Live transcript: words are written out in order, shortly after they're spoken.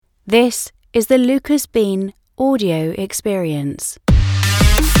This is the Lucas Bean audio experience.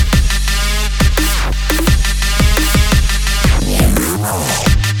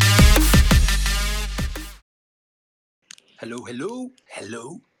 Hello, hello,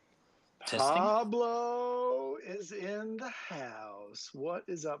 hello. Testing. Pablo is in the house. What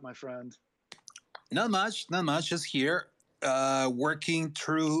is up, my friend? Not much. Just here, working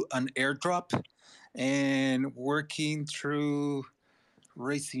through an airdrop and working through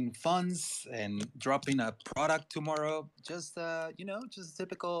raising funds and dropping a product tomorrow. Just just a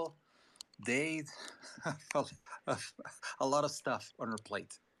typical day of a lot of stuff on our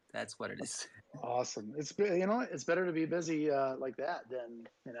plate. That's what it is. Awesome. It's better to be busy like that than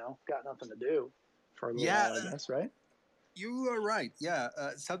got nothing to do for a little Yeah, while, I guess, right? you are right. Yeah,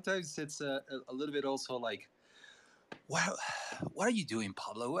 sometimes it's a little bit also like, what what are you doing,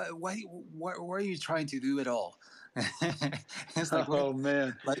 Pablo? What are you trying to do at all? It's like, what, Oh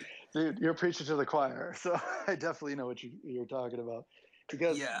man, like, dude, you're preaching to the choir. So I definitely know what you're talking about.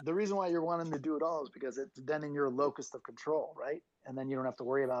 Because yeah, the reason why you're wanting to do it all is because it's then in your locus of control, right? And then you don't have to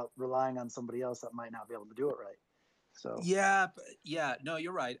worry about relying on somebody else that might not be able to do it right. So yeah. No,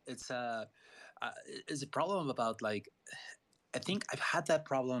 you're right. Uh, it's a problem about, like, I think I've had that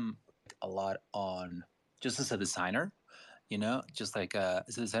problem a lot on, just as a designer, just like,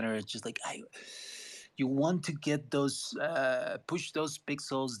 as a designer, it's just like, you want to get those, push those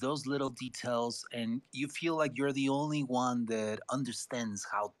pixels, those little details, and you feel like you're the only one that understands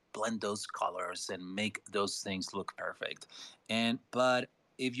how to blend those colors and make those things look perfect. But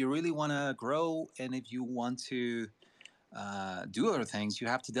if you really want to grow, and if you want to do other things, you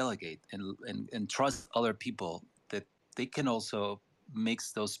have to delegate and trust other people that they can also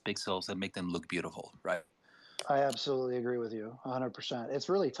mix those pixels and make them look beautiful, right? I absolutely agree with you 100%. It's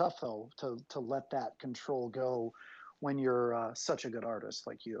really tough though to let that control go when you're such a good artist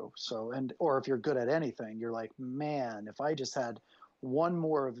like you. So or if you're good at anything, you're like, man, if I just had one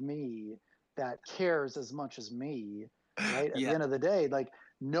more of me that cares as much as me, right? At the Yeah, end of the day, like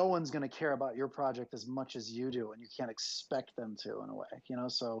no one's going to care about your project as much as you do, and you can't expect them to in a way.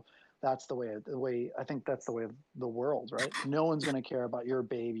 So that's the way I think that's the way of the world, right? No one's going to care about your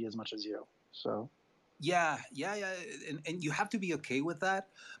baby as much as you. So yeah, and you have to be okay with that.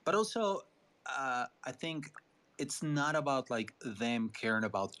 But also, I think it's not about like them caring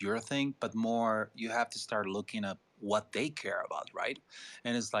about your thing, but more you have to start looking at what they care about, right?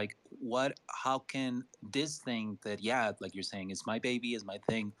 And it's like, how can this thing that, yeah, like you're saying, is my baby, is my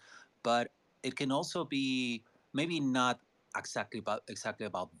thing, but it can also be maybe not exactly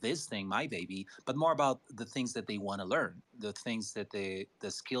about this thing, my baby, but more about the things that they want to learn, the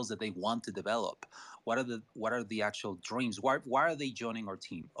skills that they want to develop. What are the actual dreams? Why are they joining our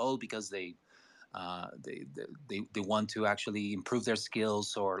team? All because they want to actually improve their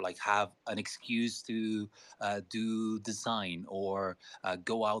skills, or like have an excuse to do design, or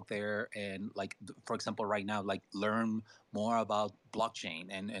go out there and, like, for example, right now, like, learn more about blockchain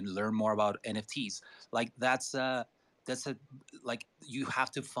and learn more about NFTs. Like, that's a like, you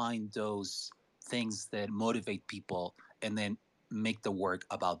have to find those things that motivate people, and then make the work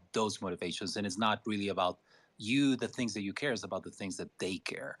about those motivations. And it's not really about you, the things that you care, is about the things that they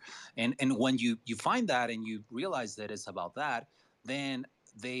care. And when you find that and you realize that it's about that, then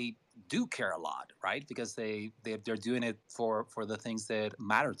they do care a lot, right? Because they're doing it for the things that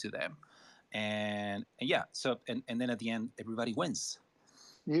matter to them. And yeah, so, and then at the end, everybody wins.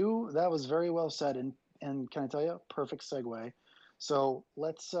 that was very well said, and can I tell you, perfect segue. So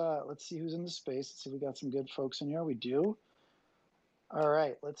let's see who's in the space. Let's see if we got some good folks in here. We do. All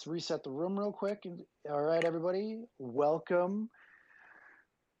right, let's reset the room real quick. All right, everybody, welcome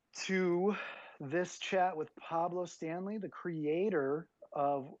to this chat with Pablo Stanley, the creator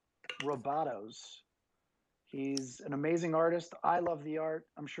of Robotos. He's an amazing artist. I love the art.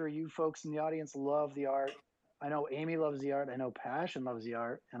 I'm sure you folks in the audience love the art. I know Amy loves the art. I know Passion loves the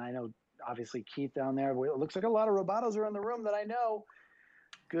art. And I know, obviously, Keith down there. It looks like a lot of Robotos are in the room that I know.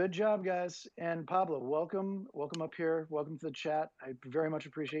 Good job, guys. And Pablo, welcome. Welcome up here. Welcome to the chat. I very much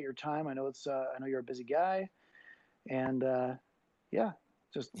appreciate your time. I know I know you're a busy guy. And yeah,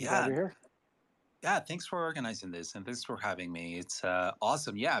 I'm glad Yeah, you're here. yeah. Thanks for organizing this, and thanks for having me. It's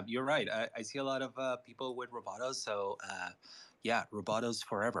awesome. Yeah, you're right. I see a lot of people with Robotos, so yeah, Robotos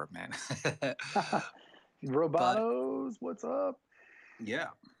forever, man. But Robotos, what's up? yeah.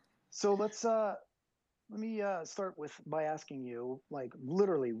 So let me start with by asking you, like,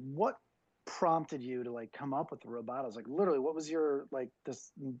 literally, what prompted you to like come up with the Robotos? Like, literally, what was your like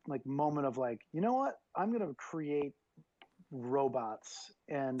this like moment of like, you know what, I'm gonna create robots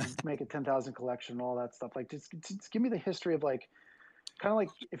and make a 10,000 collection and all that stuff. Like, just give me the history of like kind of like,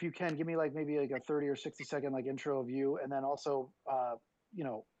 if you can give me like maybe like a 30 or 60-second like intro of you, and then also you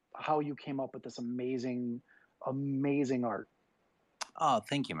know, how you came up with this amazing art. Oh,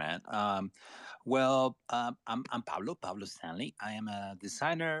 thank you, man. I'm Pablo Stanley. I am a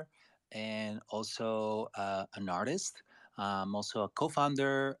designer and also an artist. I'm also a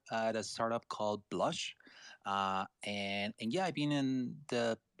co-founder at a startup called Blush, and yeah, I've been in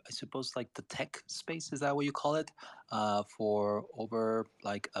the, I suppose, like the tech space. Is that what you call it? For over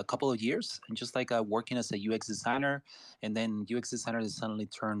like a couple of years, and just like working as a UX designer, and then UX designer suddenly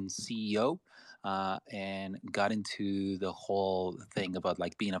turned CEO, and got into the whole thing about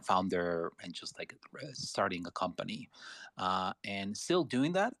like being a founder and just like starting a company, and still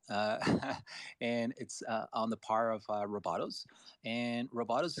doing that. And it's on the par of Robotos, and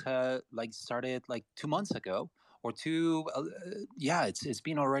Robotos like started like 2 months ago or two. Yeah, it's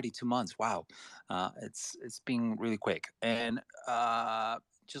been already 2 months. Wow, it's been really quick, and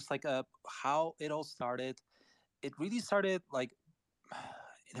just like how it all started. It really started like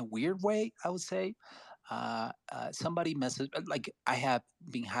in a weird way, I would say. Somebody messaged, like I have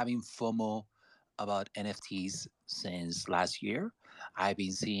been having FOMO about NFTs since last year. I've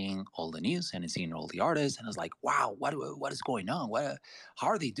been seeing all the news and seeing all the artists, and I was like, wow, what is going on? How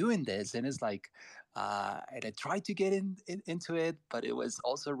are they doing this? And it's like, and I tried to get into it, but it was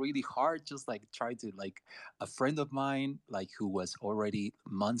also really hard. Just like trying to like a friend of mine, like who was already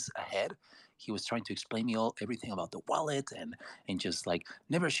months ahead. He was trying to explain me everything about the wallet and just like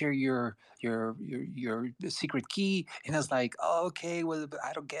never share your secret key. And I was like, oh, okay, well,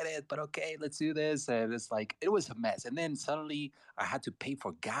 I don't get it, but okay, let's do this. And it's like it was a mess. And then suddenly I had to pay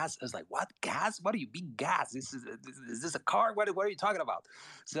for gas. I was like, what, gas? What do you mean gas? Is this a car? What are you talking about?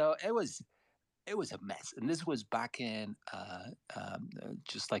 So it was a mess. And this was back in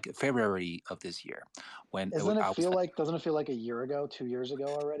just like February of this year when Doesn't it I was feel like, like, doesn't it feel like a year ago, 2 years ago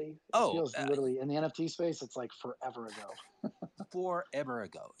already? It oh, feels literally, in the NFT space, it's like forever ago. forever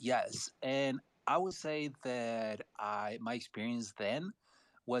ago. Yes. And I would say that my experience then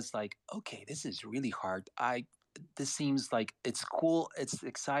was like, okay, this is really hard. This seems like it's cool, it's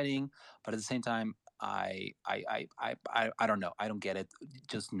exciting, but at the same time, I don't know. I don't get it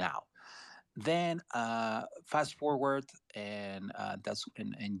just now. Then fast forward, and that's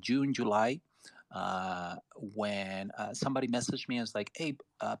in June, July, when somebody messaged me and was like, "Hey,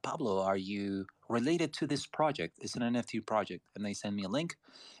 Pablo, are you related to this project? It's an NFT project." And they sent me a link,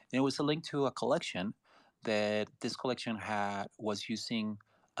 and it was a link to a collection that this collection was using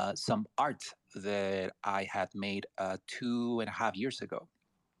some art that I had made 2.5 years ago,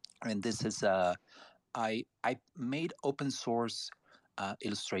 and this is I made open source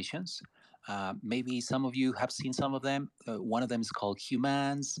illustrations. Maybe some of you have seen some of them. One of them is called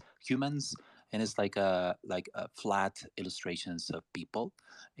Humans, and it's like a flat illustrations of people.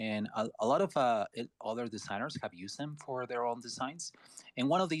 And a lot of other designers have used them for their own designs. And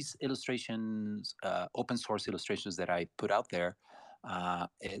one of these illustrations, open source illustrations that I put out there,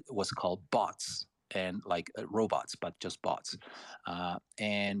 it was called Bots, and like robots, but just bots,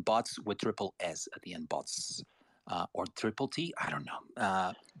 and bots with triple S at the end, bots, or triple T. I don't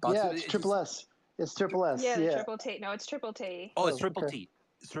know. Bots. Yeah, it's triple S. It's triple S. Yeah, the Yeah. triple T. No, it's triple T. Oh, it's Oh, triple okay. T.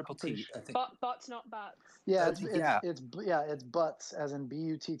 It's triple I'm pretty T. sure. I think. Bots, not butts. Yeah, Yeah. it's butts as in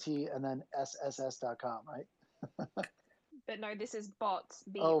BUTT and then SSS.com, right? But no, this is bots.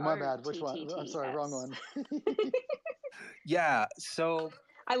 Oh, my bad. Which one? I'm sorry, wrong one. Yeah. So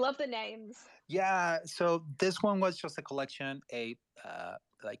I love the names. yeah. So this one was just a collection,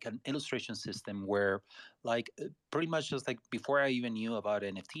 like an illustration system where, like, pretty much just like before I even knew about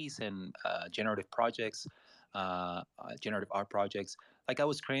NFTs and generative projects, generative art projects, like I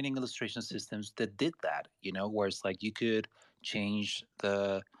was creating illustration systems that did that. Where it's like you could change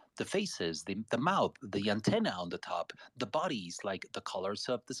the faces, the mouth, the antenna on the top, the bodies, like the colors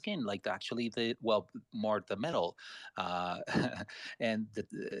of the skin, like actually more the metal, uh, and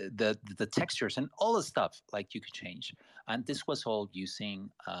the textures and all the stuff like you could change. And this was all using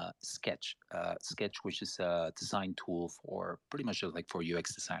Sketch, which is a design tool for pretty much like for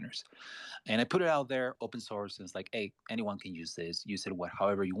UX designers. And I put it out there, open source, and it's like, hey, anyone can use this. Use it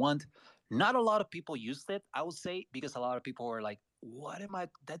however you want. Not a lot of people used it, I would say, because a lot of people were like, "What am I?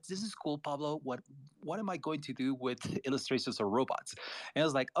 This is cool, Pablo. What am I going to do with illustrations or robots?" And I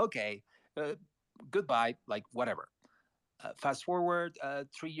was like, "Okay, uh, goodbye. Like whatever." Fast forward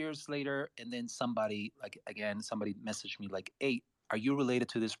 3 years later, and then somebody messaged me like, "Hey, are you related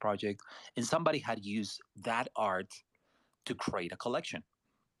to this project?" And somebody had used that art to create a collection,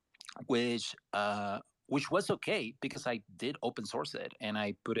 which was okay because I did open source it and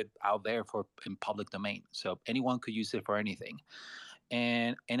I put it out there for in public domain, so anyone could use it for anything.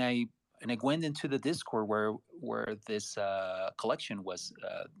 And I went into the Discord where this collection was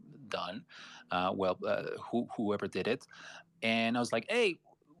done. Whoever did it, and I was like, "Hey,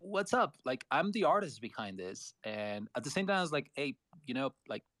 what's up? Like, I'm the artist behind this." And at the same time, I was like, "Hey,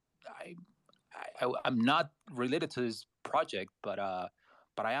 like, I, I'm not related to this project, but I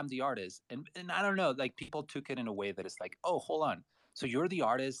am the artist." And I don't know, like, people took it in a way that it's like, "Oh, hold on, so you're the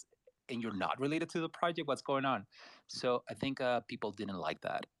artist and you're not related to the project? What's going on?" So I think people didn't like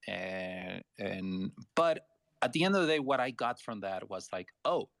that, and but at the end of the day, what I got from that was like,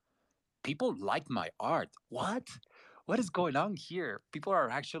 "Oh, people like my art. What is going on here? People are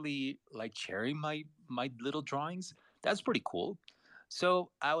actually like sharing my little drawings. That's pretty cool."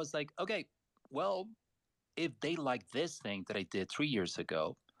 So I was like, okay, well, if they like this thing that I did 3 years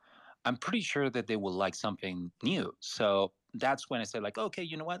ago, I'm pretty sure that they will like something new. So that's when I said, like, okay,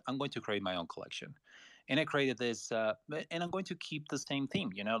 you know what? I'm going to create my own collection. And I created this, and I'm going to keep the same theme,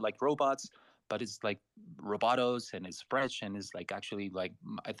 like robots, but it's like Robotos, and it's fresh, and it's like actually like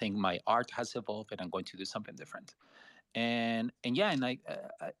I think my art has evolved, and I'm going to do something different. And yeah, and I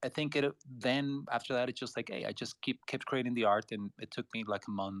think it then after that it's just like, hey, I just kept creating the art, and it took me like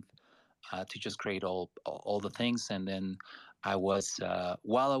a month to just create all the things. And then I was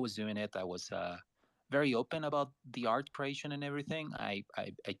while I was doing it, I was very open about the art creation and everything. I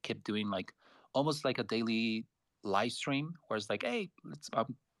kept doing like almost like a daily live stream where it's like, hey,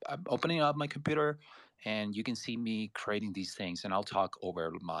 I'm opening up my computer, and you can see me creating these things, and I'll talk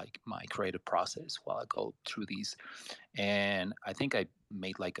over my creative process while I go through these. And I think I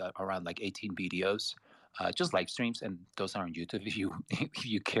made like around like 18 videos, just live streams, and those are on YouTube if you if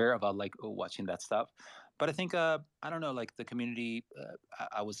you care about like watching that stuff. But I think I don't know, like the community.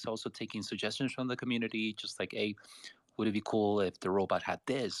 I was also taking suggestions from the community, just like, hey, would it be cool if the robot had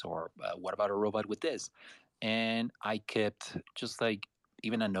this, or what about a robot with this? And I kept just like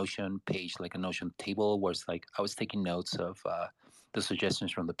even a Notion page, like a Notion table, where it's like I was taking notes of the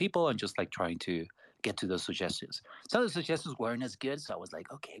suggestions from the people, and just like trying to get to those suggestions. Some of the suggestions weren't as good, so I was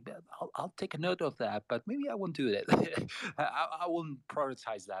like, okay, but I'll take a note of that, but maybe I won't do it. I won't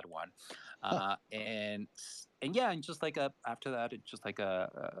prioritize that one. And yeah, and just like after that, it just like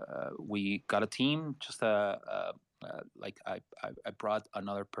we got a team. Just like I brought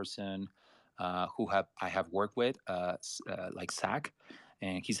another person who I have worked with, like Zach,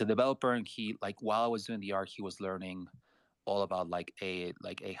 and he's a developer. And he, like, while I was doing the art, he was learning all about like a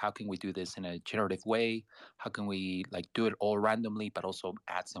how can we do this in a generative way? How can we like do it all randomly, but also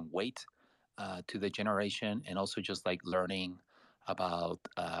add some weight to the generation, and also just like learning about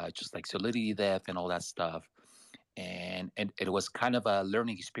just like solidity depth and all that stuff. And it was kind of a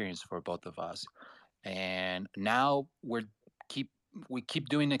learning experience for both of us. And now keep we keep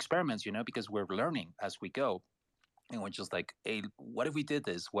doing experiments, because we're learning as we go. And we're just like, hey, what if we did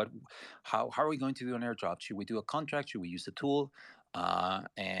this? How are we going to do an airdrop? Should we do a contract? Should we use a tool?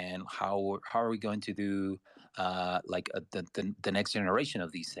 And how are we going to do the next generation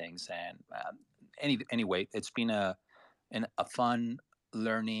of these things? And anyway, it's been a fun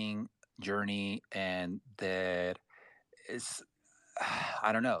learning journey, and that is,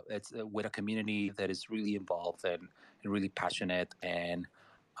 I don't know. It's with a community that is really involved and really passionate, and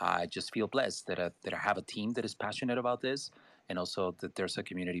I just feel blessed that I have a team that is passionate about this, and also that there's a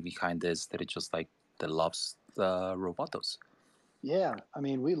community behind this that it's just like that loves the Robotos. Yeah, I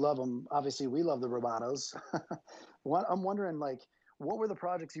mean, we love them. Obviously, we love the Robotos. I'm wondering, like, what were the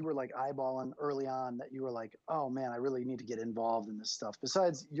projects you were like eyeballing early on that you were like, oh man, I really need to get involved in this stuff?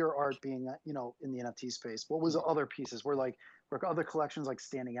 Besides your art being, in the NFT space, what was the other pieces? Were other collections like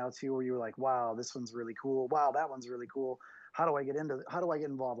standing out to you where you were like, wow, this one's really cool. Wow, that one's really cool. How do I get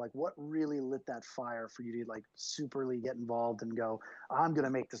involved? Like, what really lit that fire for you to like superly get involved and go, I'm going to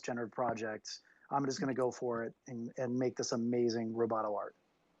make this generative project. I'm just going to go for it and make this amazing Roboto art.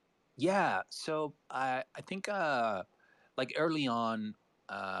 Yeah, so I think like early on,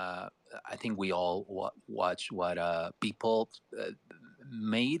 I think we all watch what people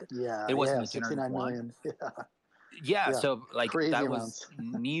made. Yeah, It wasn't yeah, a generative 69 one. million. Yeah, Yeah, yeah, so like crazy that was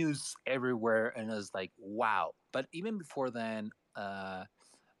amounts. news everywhere, and it was like, wow. But even before then, I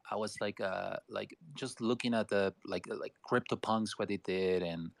was like just looking at the like CryptoPunks, what they did,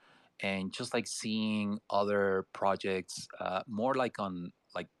 and just like seeing other projects, more like on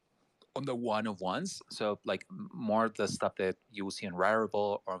the one of ones. So like more the stuff that you will see in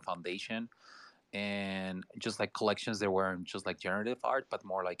Rarible or on Foundation, and just like collections that weren't just like generative art, but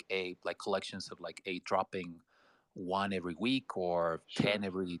more like collections of like a dropping one every week or Sure. 10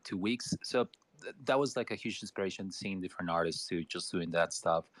 every 2 weeks. So that was like a huge inspiration, seeing different artists to just doing that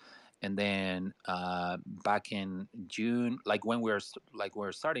stuff. And then back in June, like when we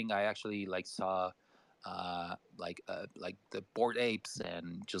were starting, I actually like saw like the bored apes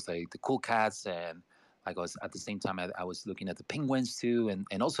and just like the cool cats, and like I was at the same time I was looking at the penguins too,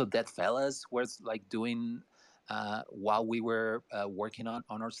 and also Dead Fellas was like doing while we were working on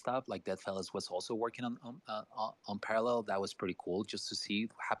our stuff. Like Dead Fellas was also working on parallel. That was pretty cool just to see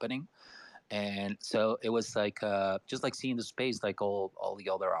happening. And so it was like just like seeing the space, like all the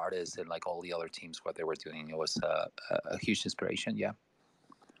other artists and like all the other teams, what they were doing. It was a huge inspiration. Yeah.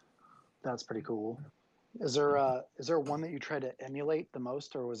 That's pretty cool. Is there one that you try to emulate the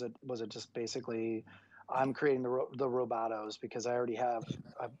most, or was it just basically, I'm creating the Robotos because I've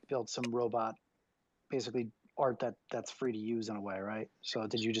built some robot, basically art that's free to use in a way, right? So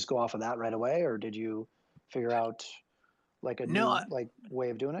did you just go off of that right away, or did you figure out like a No, new like way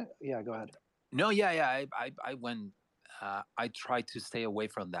of doing it? Yeah, go ahead. no, yeah. I went. I tried to stay away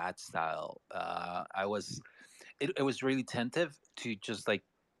from that style. It was really tentative to just like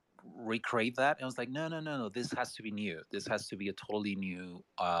recreate that. And I was like, no. This has to be new. This has to be a totally new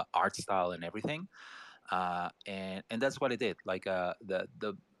art style and everything. And that's what I did. Like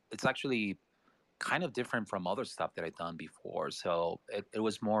the it's actually kind of different from other stuff that I'd done before. So it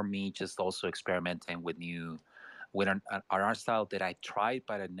was more me just also experimenting with an art style that I tried,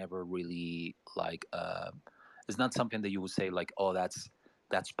 but I never really like. It's not something that you would say like, oh, that's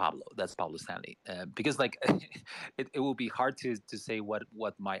Pablo Stanley, because like it will be hard to say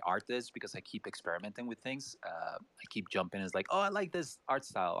what my art is because I keep experimenting with things. I keep jumping. It's like, oh, I like this art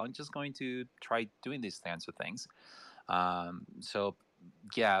style. I'm just going to try doing these kinds of things. So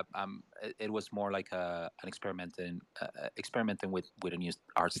yeah, it was more like an experimenting with a new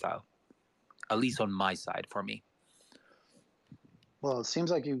art style, at least on my side for me. Well, it seems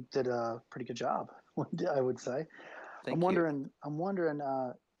like you did a pretty good job, I would say. Thank you. I'm wondering,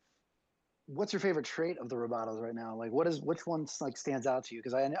 what's your favorite trait of the Robotos right now? Like, which one like stands out to you?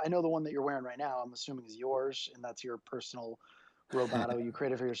 Because I know the one that you're wearing right now, I'm assuming is yours, and that's your personal Roboto you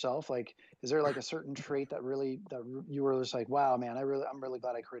created for yourself. Like, is there like a certain trait that you were just like, wow, man, I'm really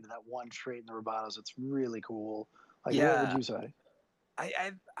glad I created that one trait in the Robotos. It's really cool. Like, what would Yeah, you say?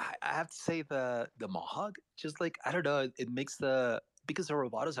 I have to say the mohawk. Just like I don't know, it makes the because the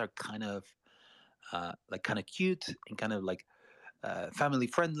robotos are kind of like kind of cute and kind of like family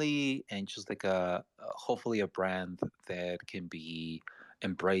friendly and just like hopefully a brand that can be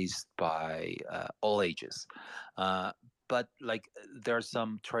embraced by all ages. Uh, but like there are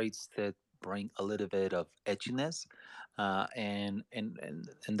some traits that bring a little bit of edginess, and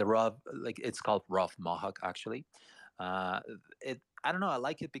the rough like it's called rough mohawk actually. It I don't know. I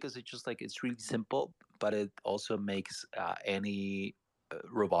like it because it's just like it's really simple, but it also makes any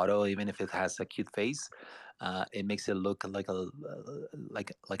Roboto, even if it has a cute face, it makes it look like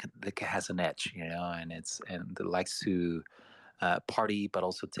like it has an edge, you know, and it likes to party, but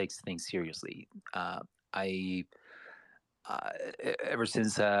also takes things seriously. I ever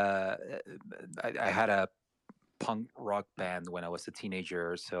since I had a punk rock band when I was a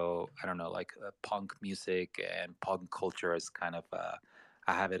teenager. So I don't know, like punk music and punk culture is kind of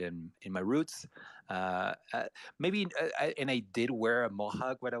I have it in my roots. Uh, uh, Maybe and I did wear a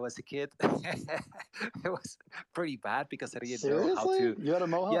mohawk when I was a kid. It was pretty bad because I didn't know how Seriously? to. You had a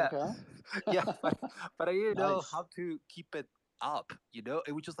Yeah, Mohawk, huh? yeah, but I didn't know Nice. how to keep it up. You know,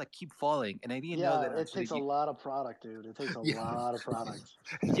 it would just like keep falling, and I didn't know Yeah, that it actually. takes a lot of product, dude. It takes a Yeah, lot of product.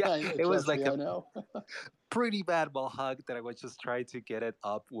 yeah, it was Trust me, like I a know. pretty bad ball hug that I was just trying to get it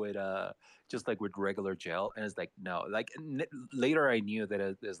up with just like with regular gel, and it's like no, like later I knew that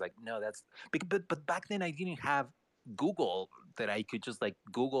it was like no, that's but back then I didn't have Google that I could just like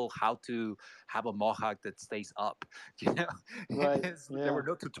Google how to have a mohawk that stays up, you know. Right. There Yeah. were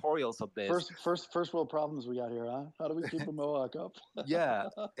no tutorials of this. First world problems we got here, huh? How do we keep a Mohawk up? Yeah,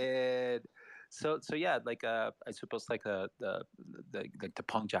 and so yeah, like I suppose like the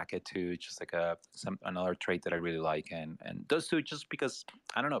punk jacket too, just like some another trait that I really like, and those two just because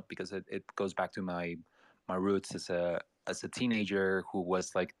I don't know because it goes back to my roots as a teenager who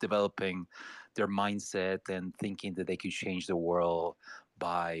was like developing their mindset and thinking that they could change the world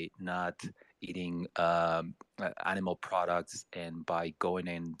by not eating animal products and by going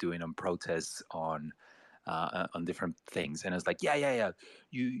and doing on protests on different things. And it's like, yeah.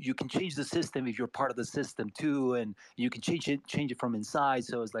 You can change the system if you're part of the system too, and you can change it from inside.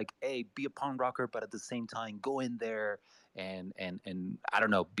 So it's like, hey, be a punk rocker, but at the same time, go in there and I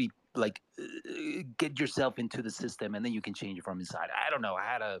don't know, be like get yourself into the system, and then you can change it from inside. I don't know.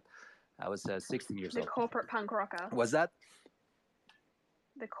 I was 16 years The old. corporate punk rocker. Was that?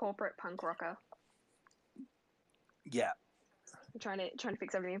 The corporate punk rocker. Yeah. trying to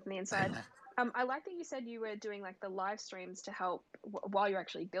fix everything from the inside. I like that you said you were doing like the live streams to help while you're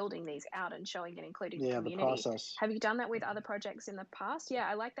actually building these out and showing and including the community. The process. Have you done that with other projects in the past? Yeah,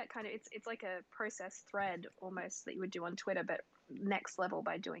 I like that kind of. It's like a process thread almost that you would do on Twitter, but next level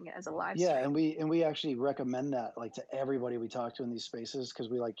by doing it as a live stream. And we actually recommend that like to everybody we talk to in these spaces,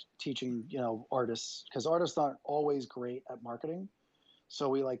 because we like teaching artists, because artists aren't always great at marketing. So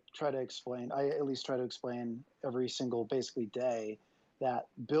we like try to explain, I at least try to explain every single basically day, that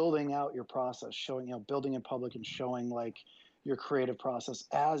building out your process, showing, building in public and showing like your creative process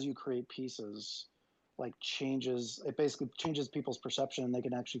as you create pieces, like it basically changes people's perception, and they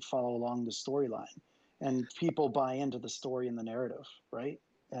can actually follow along the storyline, and people buy into the story and the narrative, right?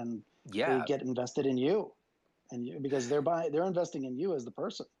 And they get invested in you, because they're investing in you as the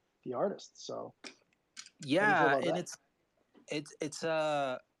person, the artist. So how do you feel about and that? it's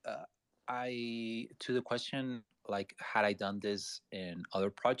I to the question, like, had I done this in other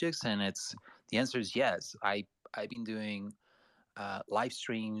projects, and the answer is yes. I've been doing live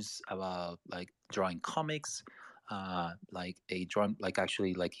streams about like drawing comics, like a drawing, like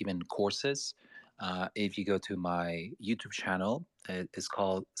actually like even courses. If you go to my YouTube channel, it's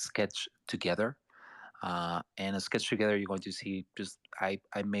called Sketch Together. And a Sketch Together, you're going to see just I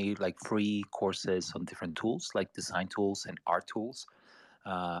made like free courses on different tools, like design tools and art tools.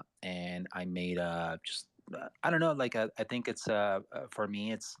 And I made just I don't know, like I think it's for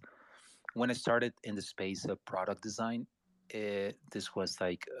me, it's when I started in the space of product design. This was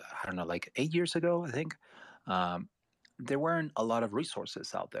like I don't know, like 8 years ago, I think. Um, there weren't a lot of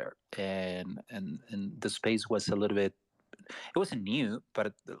resources out there, and the space was a little bit, it wasn't new,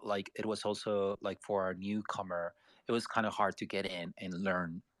 but like it was also like for a newcomer, it was kind of hard to get in and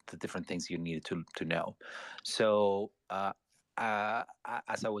learn the different things you needed to know. So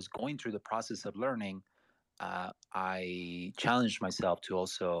as I was going through the process of learning, I challenged myself to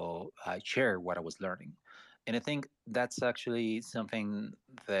also share what I was learning. And I think that's actually something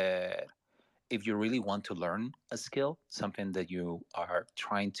that if you really want to learn a skill, something that you are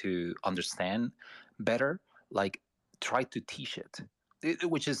trying to understand better, like try to teach it,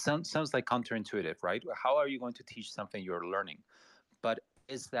 which is sounds like counterintuitive, right? How are you going to teach something you're learning? But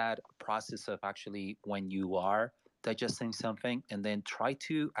is that process of actually when you are digesting something and then try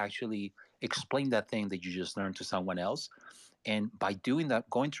to actually explain that thing that you just learned to someone else. And by doing that,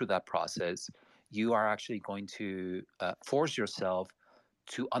 going through that process, you are actually going to force yourself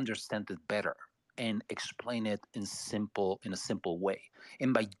to understand it better and explain it in a simple way.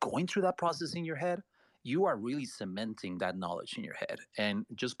 And by going through that process in your head, you are really cementing that knowledge in your head. And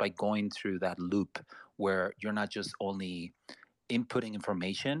just by going through that loop where you're not just only inputting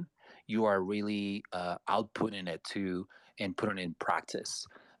information, you are really outputting it too and putting it in practice.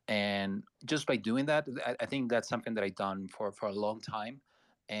 And just by doing that, I think that's something that I've done for a long time.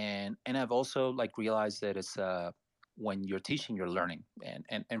 And I've also like realized that it's when you're teaching, you're learning.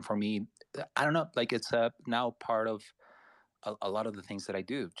 And for me, I don't know, like it's now part of a lot of the things that I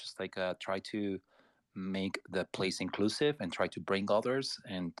do. Just like try to make the place inclusive and try to bring others.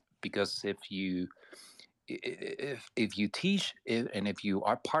 And because if you teach and if you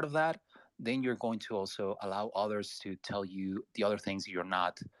are part of that, then you're going to also allow others to tell you the other things you're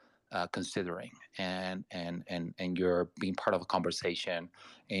not considering, and you're being part of a conversation,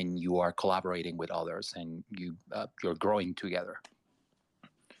 and you are collaborating with others, and you're growing together.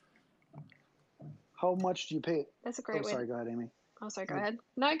 How much do you pay? That's a great way. Sorry, go ahead, Amy. Oh, sorry, go ahead.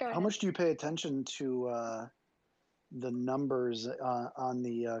 No, go ahead. How much do you pay attention to the numbers on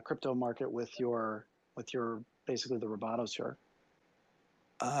the crypto market with your basically the Robotos here?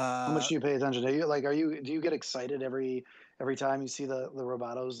 How much do you pay attention? Do you get excited every time you see the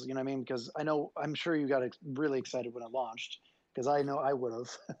Robotos? You know what I mean? Because I'm sure you got really excited when it launched, because I know I would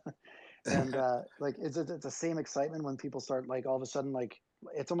have. And like it's the same excitement when people start, like, all of a sudden, like,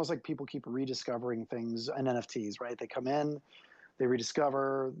 it's almost like people keep rediscovering things in NFTs, right? They come in, they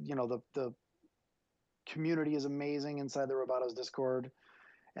rediscover, the community is amazing inside the Robotos Discord,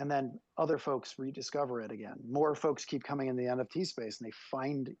 and then other folks rediscover it again. More folks keep coming in the NFT space and they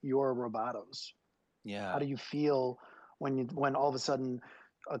find your Robotos. Yeah. How do you feel when all of a sudden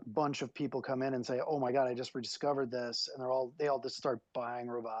a bunch of people come in and say, "Oh my God, I just rediscovered this," and they all just start buying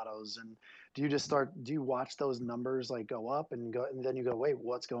Robotos? And do you watch those numbers like go up and then you go, "Wait,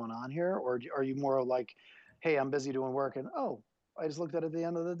 what's going on here?" Or are you more like, "Hey, I'm busy doing work, and oh, I just looked at the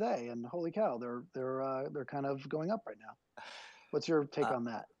end of the day, and holy cow, they're kind of going up right now"? What's your take on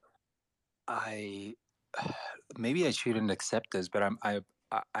that? I maybe I shouldn't accept this, but I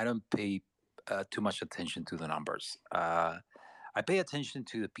don't pay too much attention to the numbers. I pay attention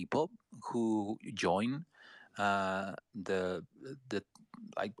to the people who join, the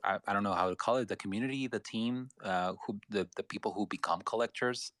I don't know how to call it, the community, the team, who the people who become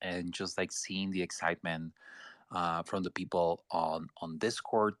collectors, and just like seeing the excitement from the people on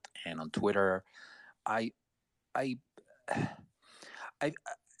Discord and on Twitter. I I I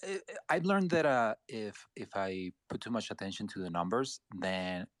I've learned that if I put too much attention to the numbers,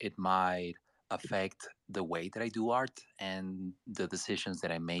 then it might affect the way that I do art and the decisions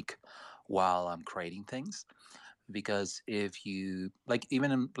that I make while I'm creating things. Because if you like,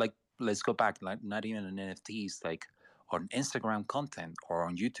 even like, let's go back, like not even in NFTs, like on Instagram content or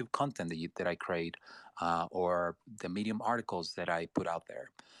on YouTube content that I create, or the Medium articles that I put out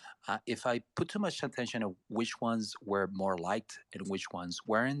there. If I put too much attention to which ones were more liked and which ones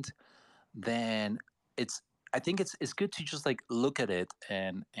weren't, then it's I think it's good to just like look at it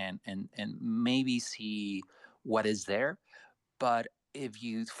and maybe see what is there. But if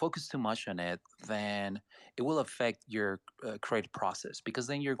you focus too much on it, then it will affect your creative process, because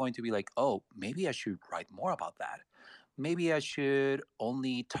then you're going to be like, oh, maybe I should write more about that. Maybe I should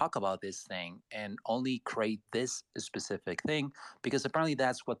only talk about this thing and only create this specific thing, because apparently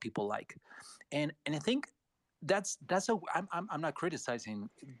that's what people like. And I think that's a I'm not criticizing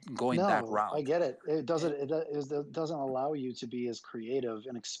going that No, I route. get it. Eh, It doesn't allow you to be as creative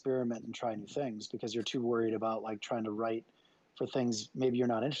and experiment and try new things because you're too worried about like trying to write for things maybe you're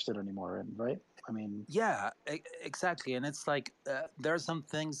not interested anymore in, right? I mean, yeah, exactly. And it's like, there are some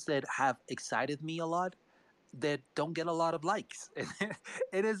things that have excited me a lot that don't get a lot of likes.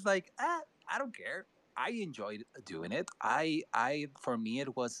 It is like, I don't care. I enjoyed doing it. I for me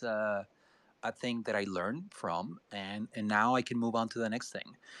it was a thing that I learned from, and now I can move on to the next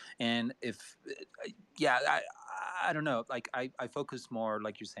thing. And if yeah, I don't know, like I focus more,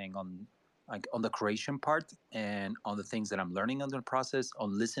 like you're saying, on like on the creation part and on the things that I'm learning under the process,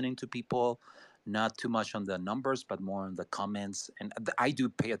 on listening to people, not too much on the numbers, but more on the comments. And I do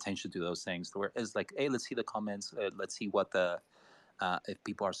pay attention to those things where it's like, hey, let's see the comments, let's see what the if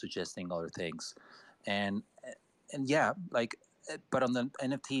people are suggesting other things. And and yeah, like, but on the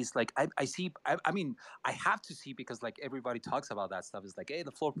NFTs, like I see, I mean, I have to see, because like everybody talks about that stuff. It's like, hey,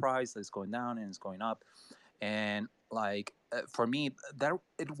 the floor price is going down and it's going up. And like, for me, that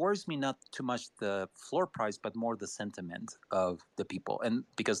it worries me not too much the floor price, but more the sentiment of the people. And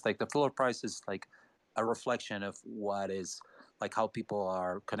because like the floor price is like a reflection of what is, like, how people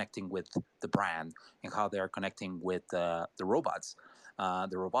are connecting with the brand and how they are connecting with the robots,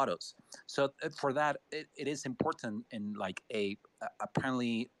 the robotos. So for that, it is important. In like a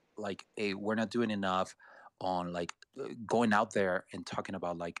apparently, like a we're not doing enough on like going out there and talking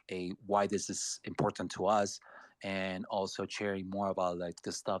about like a why this is important to us, and also sharing more about like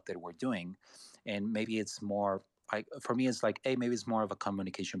the stuff that we're doing. And maybe it's more like, for me it's like, hey, maybe it's more of a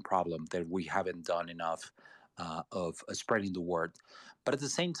communication problem that we haven't done enough of spreading the word. But at the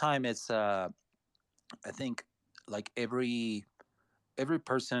same time, it's I think, like every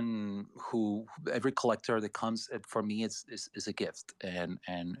person who every collector that comes, for me is a gift. And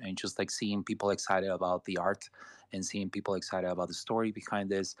just like seeing people excited about the art, and seeing people excited about the story behind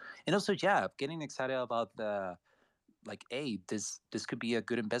this, and also, yeah, getting excited about the, like, hey, this could be a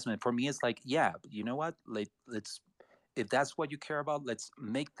good investment for me. It's like, yeah, you know what, like, let's, if that's what you care about, let's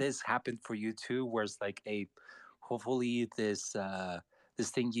make this happen for you too, where it's like, a hopefully this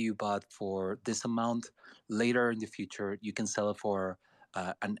thing you bought for this amount, later in the future you can sell it for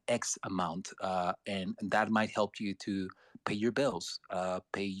an X amount, and that might help you to pay your bills,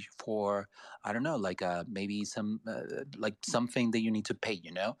 pay for, I don't know, like maybe some like something that you need to pay,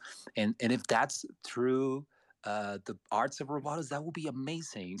 and if that's through the arts of robotics, that would be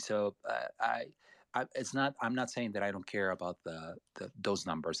amazing. So it's not. I'm not saying that I don't care about the those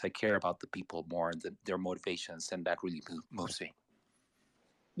numbers. I care about the people more, and their motivations, and that really moves me.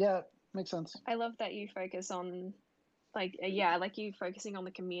 yeah, makes sense. I love that you focus on like yeah, like you focusing on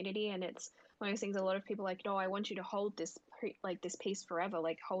the community, and it's one of those things a lot of people are like, no, I want you to hold this like this piece forever,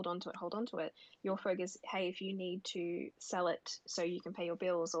 like hold on to it. Your focus, hey, if you need to sell it so you can pay your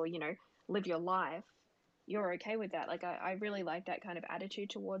bills or live your life, you're okay with that. Like I really like that kind of attitude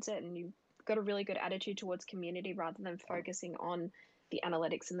towards it, and you've got a really good attitude towards community rather than focusing on the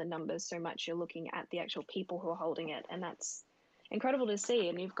analytics and the numbers so much. You're looking at the actual people who are holding it, and that's incredible to see.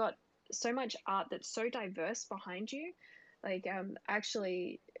 And you've got so much art that's so diverse behind you. Like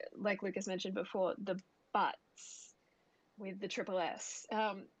actually, like Lucas mentioned before, the butts with the triple S,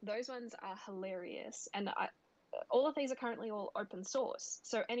 those ones are hilarious. And all of these are currently all open source,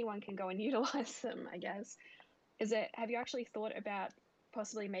 so anyone can go and utilize them, I guess. Have you actually thought about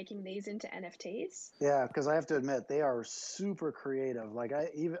possibly making these into NFTs? Yeah, because I have to admit they are super creative. Like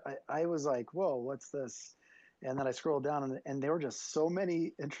I was like, whoa, what's this? And then I scrolled down, and there were just so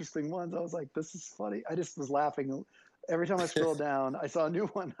many interesting ones. I was like, this is funny. I just was laughing. Every time I scrolled down, I saw a new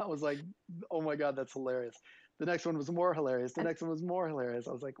one. I was like, oh my God, that's hilarious. The next one was more hilarious. The next one was more hilarious.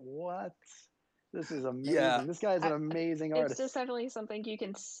 I was like, what? This is amazing. Yeah. This guy's an amazing artist. It's just definitely something you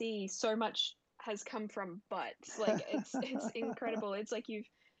can see. So much has come from butts. Like it's incredible. It's like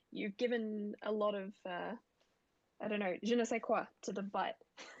you've given a lot of I don't know, je ne sais quoi to the butt.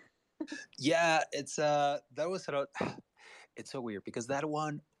 Yeah, it's it's so weird because that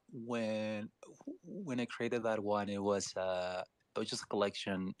one, when I created that one, it was just a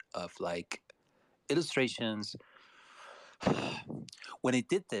collection of like illustrations. When I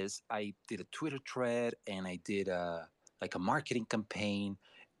did this, I did a Twitter thread and I did like a marketing campaign,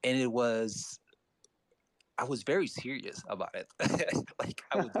 and I was very serious about it. Like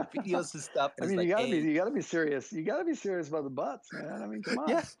I would do videos and stuff, and I it's mean, like, hey, you gotta be serious. You gotta be serious about the butts, man. I mean, come on.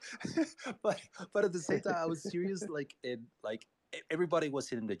 yeah. but at the same time, I was serious. Like everybody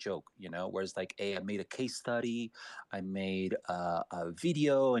was in the joke, you know. Whereas like, hey, I made a case study, I made a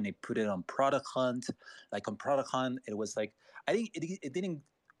video, and I put it on Product Hunt. Like on Product Hunt, it was like I think it didn't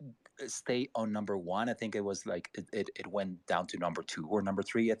stay on number one. I think it was like it went down to number two or number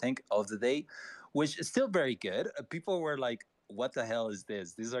three, I think, of the day, which is still very good. People were like, what the hell is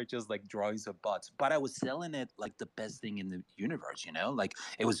this? These are just like drawings of bots. But I was selling it like the best thing in the universe, you know, like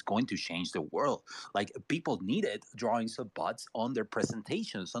it was going to change the world. Like people needed drawings of bots on their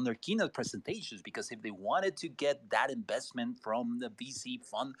presentations, on their keynote presentations, because if they wanted to get that investment from the VC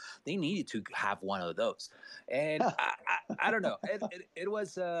fund, they needed to have one of those. And I don't know. It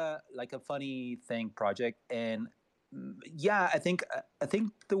was like a funny thing project, and yeah, I think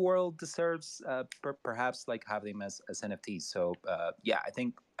the world deserves perhaps like have them as NFTs. So yeah, I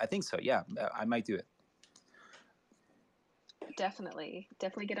think so. Yeah, I might do it. Definitely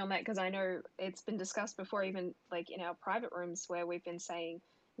get on that, because I know it's been discussed before, even like in our private rooms where we've been saying,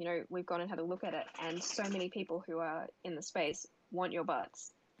 you know, we've gone and had a look at it, and so many people who are in the space want your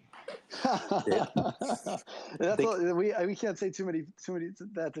butts. That's all, we can't say too many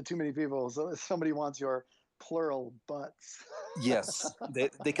that to too many people. So if somebody wants your plural butts. Yes,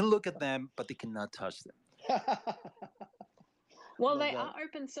 they can look at them, but they cannot touch them. Well, they are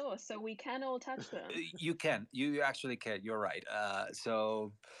open source, so we can all touch them. You actually can. You're right.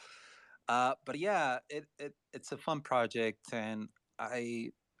 But yeah, it's a fun project, and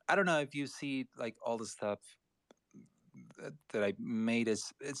I don't know if you see like all the stuff that I made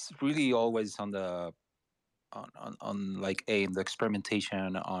it's really always on the on like the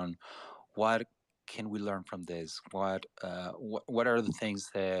experimentation on what can we learn from this, what are the things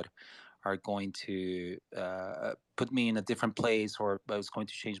that are going to put me in a different place, or is going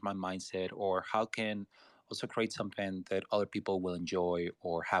to change my mindset, or how can also create something that other people will enjoy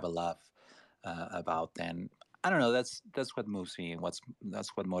or have a laugh about. Then I don't know. That's what moves me, and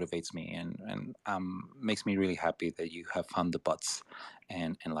that's what motivates me, and makes me really happy that you have found the butts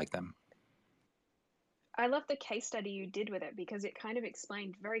and like them. I love the case study you did with it, because it kind of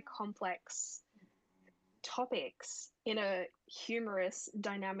explained very complex topics in a humorous,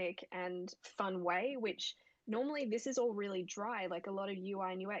 dynamic, and fun way, which normally this is all really dry. Like a lot of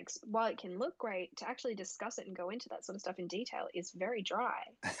UI and UX, while it can look great, to actually discuss it and go into that sort of stuff in detail is very dry.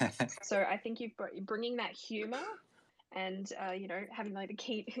 So I think you're bringing that humor and, you know, having like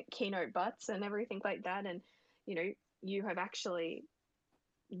the keynote butts and everything like that. And, you know, you have actually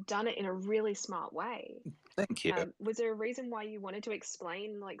done it in a really smart way. Thank you. Was there a reason why you wanted to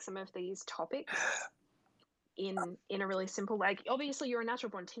explain like some of these topics in a really simple, like, obviously you're a natural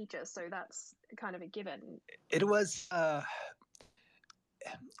born teacher, so that's kind of a given? It was I've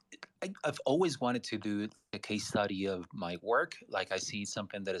always wanted to do a case study of my work. Like I see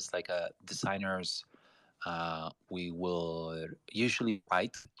something that is like a designer's we will usually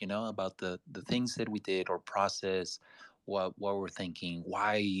write, you know, about the things that we did or process, what we're thinking,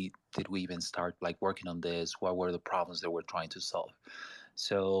 why did we even start like working on this, what were the problems that we're trying to solve.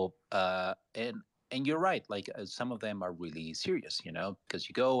 So and you're right, like some of them are really serious, you know, because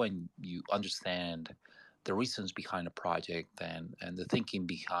you go and you understand the reasons behind a project and the thinking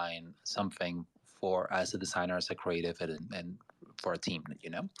behind something for as a designer, as a creative, and for a team, you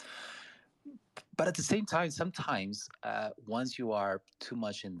know. But at the same time, sometimes once you are too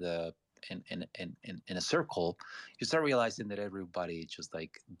much in the in a circle, you start realizing that everybody just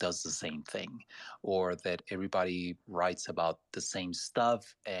like does the same thing, or that everybody writes about the same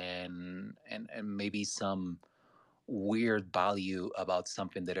stuff, and maybe some weird value about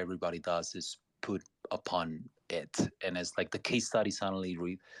something that everybody does is put upon it, and it's like the case study suddenly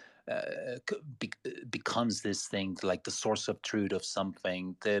becomes this thing like the source of truth of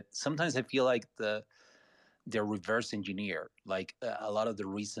something that sometimes I feel like they're reverse engineer. Like a lot of the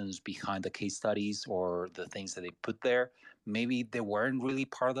reasons behind the case studies or the things that they put there, maybe they weren't really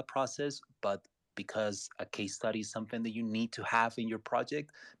part of the process, but because a case study is something that you need to have in your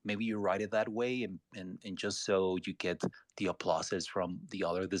project, maybe you write it that way, and just so you get the applauses from the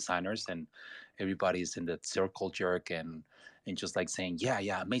other designers, and everybody's in that circle jerk, and just like saying,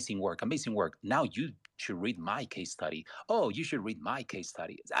 yeah, amazing work, amazing work. Now you should read my case study. Oh, you should read my case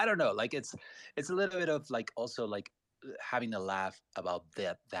study. I don't know, like it's a little bit of like also like having a laugh about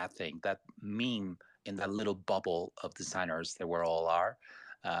that thing, that meme in that little bubble of designers that we all are,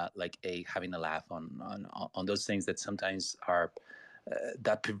 like a having a laugh on those things that sometimes are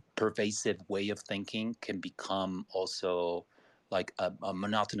that pervasive way of thinking can become also like a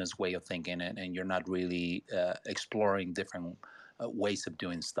monotonous way of thinking, and you're not really exploring different ways of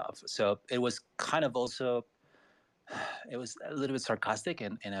doing stuff. So it was kind of also, it was a little bit sarcastic,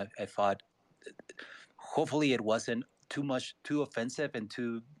 and I thought hopefully it wasn't too much too offensive and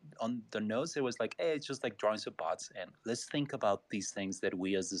too on the nose. It was like, hey, it's just like drawings of bots, and let's think about these things that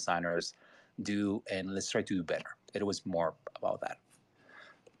we as designers do, and let's try to do better. It was more about that.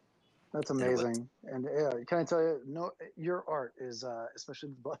 That's amazing. And can I tell you, no, your art is,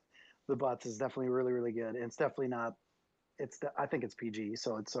 especially the bots, is definitely really, really good. And it's definitely not. I think it's PG,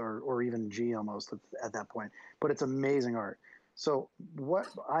 so it's or even G almost at that point. But it's amazing art. So what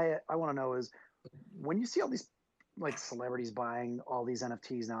I want to know is, when you see all these like celebrities buying all these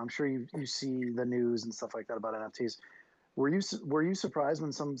NFTs now, I'm sure you see the news and stuff like that about NFTs. Were you surprised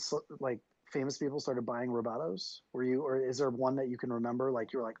when some like famous people started buying Robotos? Were you, or is there one that you can remember?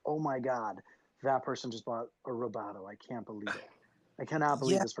 Like you were like, oh my god, that person just bought a Roboto. I can't believe it. I cannot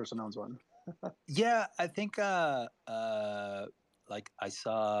believe Yeah, this person owns one. yeah. I think like I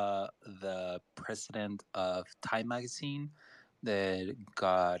saw the president of Time magazine that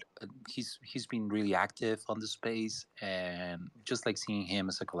got he's been really active on the space, and just like seeing him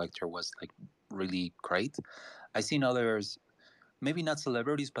as a collector was like really great. I seen others, maybe not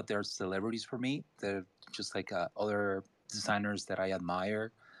celebrities, but they're celebrities for me. They're just like other designers that I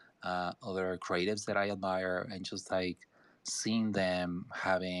admire, other creatives that I admire, and just like seeing them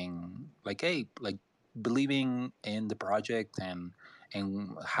having like, hey, like believing in the project, and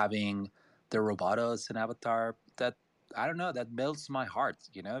having the Robotos and avatar, that I don't know, that melts my heart,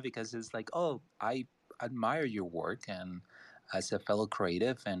 because it's like, oh, I admire your work, and as a fellow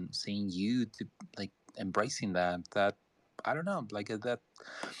creative, and seeing you to like embracing that I don't know, like that.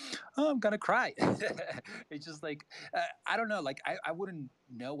 Oh, I'm gonna cry. It's just like I don't know. Like I wouldn't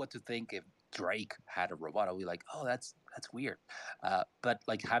know what to think if Drake had a robot. I'd be like, oh, that's weird. But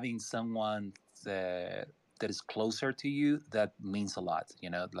like having someone that is closer to you, that means a lot.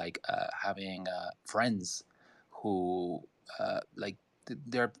 Like having friends who like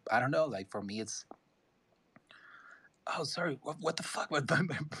they're, I don't know. Like for me, it's, oh, sorry. What the fuck?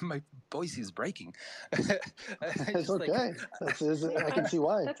 My voice is breaking. I It's just like okay. You're I can fine. see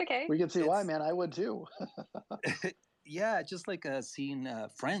why. That's okay. We can see why, it's man. I would too. yeah, just like seeing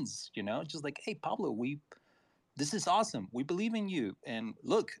friends. Just like, hey, Pablo, this is awesome. We believe in you, and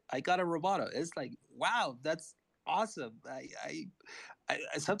look, I got a Roboto. It's like, wow, that's awesome. I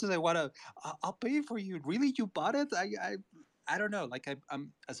sometimes I wanna. I'll pay for you. Really, you bought it? I don't know. Like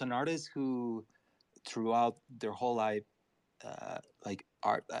I'm as an artist who throughout their whole life like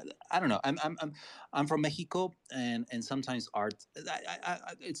art. I don't know. I'm from Mexico, and sometimes art.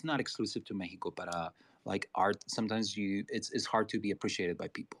 It's not exclusive to Mexico, but like art, sometimes it's hard to be appreciated by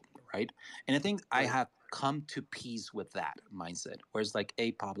people, right? And I think I Right. have come to peace with that mindset, where it's like,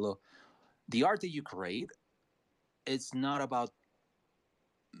 hey, Pablo, the art that you create, it's not about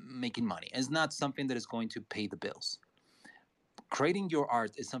making money. It's not something that is going to pay the bills. Creating your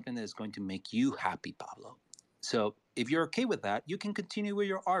art is something that is going to make you happy, Pablo. So if you're okay with that, you can continue with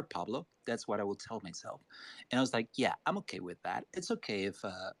your art, Pablo. That's what I will tell myself. And I was like, yeah, I'm okay with that. It's okay if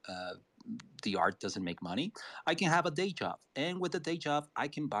the art doesn't make money. I can have a day job. And with the day job, I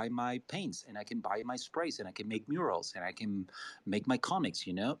can buy my paints, and I can buy my sprays, and I can make murals, and I can make my comics,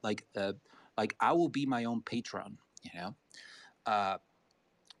 like I will be my own patron, you know? Uh,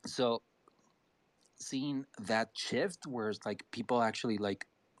 so seeing that shift where it's like people actually like,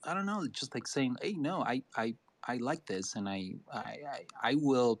 I don't know, just like saying, hey, no, I like this, and I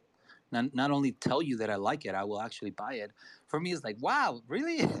will not only tell you that I like it, I will actually buy it. For me, it's like, wow,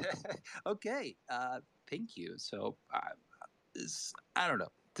 really? Okay, thank you. So I don't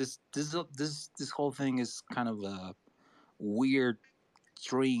know, this whole thing is kind of a weird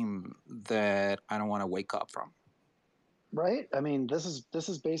dream that I don't want to wake up from. Right. I mean, this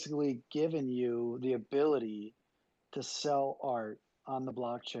is basically giving you the ability to sell art on the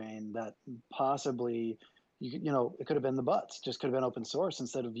blockchain that possibly it could have been the butts, just could have been open source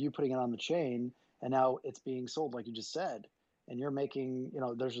instead of you putting it on the chain, and now it's being sold like you just said, and you're making,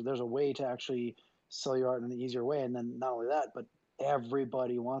 there's a way to actually sell your art in an easier way, and then not only that, but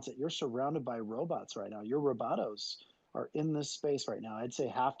everybody wants it. You're surrounded by robots right now. Your Robotos are in this space right now. I'd say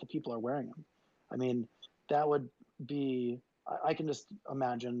half the people are wearing them. I mean, that would be, I can just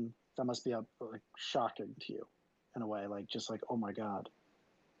imagine that must be like shocking to you in a way, like just like, oh my God,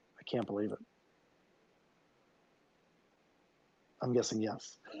 I can't believe it. I'm guessing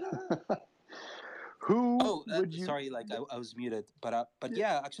yes. Who would you? Sorry, like I was muted, but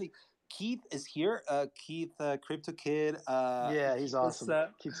yeah, actually, Keith is here. Keith, Crypto Kid. Yeah, he's He was,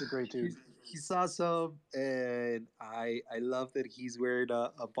 awesome. Keith's a great dude. he's awesome, and I love that he's wearing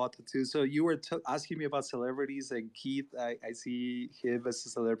a bottle too. So you were asking me about celebrities, and Keith, I see him as a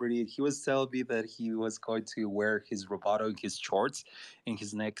celebrity. He was telling me that he was going to wear his Roboto in his shorts in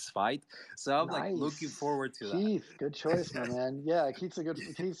his next fight. So I'm like looking forward to Keith, good choice, my man. Yeah, Keith's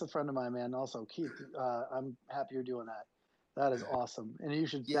a friend of mine, man. Also, Keith, I'm happy you're doing that. That is awesome, and you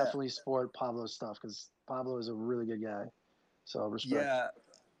should definitely support Pablo's stuff because Pablo is a really good guy. So respect. Yeah.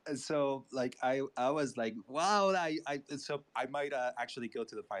 So like I was like, wow, so I might actually go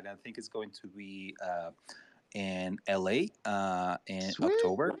to the fight. I think it's going to be in LA in Sweet.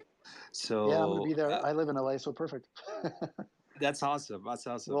 October. So yeah, I'm gonna be there. I live in LA, so perfect. That's awesome. That's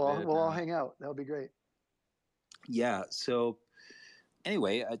awesome. We'll all hang out. That'll be great. Yeah. So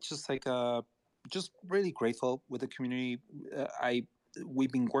anyway, I just like just really grateful with the community.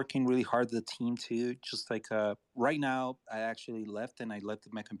 We've been working really hard, the team too. Just like right now, I actually left and I left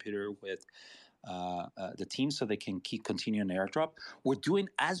my computer with the team so they can keep continuing airdrop. We're doing,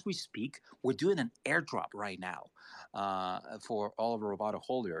 as we speak, we're doing an airdrop right now for all of our Roboto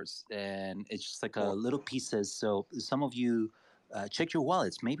holders, and it's just like a little pieces. So some of you. Check your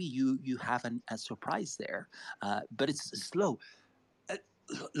wallets. Maybe you have a surprise there, but it's slow. Uh,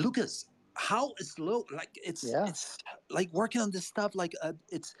 Lucas, how slow? Like it's like working on this stuff. Like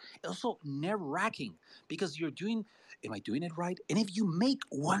it's also nerve wracking because you're doing. Am I doing it right? And if you make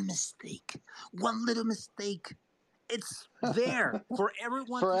one mistake, one little mistake, it's there for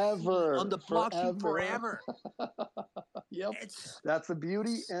everyone to see on the blockchain forever. Yep, that's the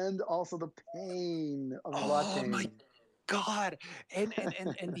beauty and also the pain of the blockchain. My God. And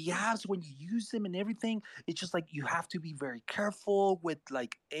the apps, when you use them and everything, it's just like you have to be very careful with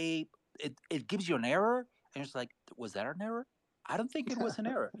like it gives you an error and it's like, was that an error? I don't think it was an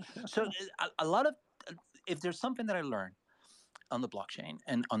error. So a lot of if there's something that I learned on the blockchain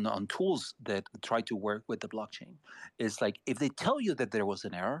and on tools that try to work with the blockchain, is like if they tell you that there was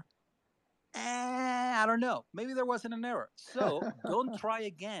an error, I don't know. Maybe there wasn't an error. So don't try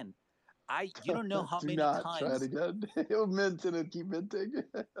again. You don't know how Do many not times. try it again. You'll mint and keep minting.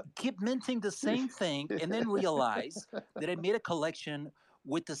 Keep minting the same thing and then realize that I made a collection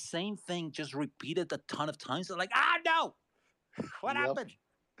with the same thing just repeated a ton of times. They're like, no, what happened?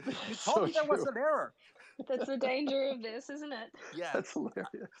 You told me there was an error. That's the danger of this, isn't it? Yeah, that's hilarious.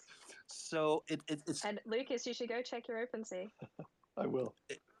 So it's. And Lucas, you should go check your OpenSea. I will.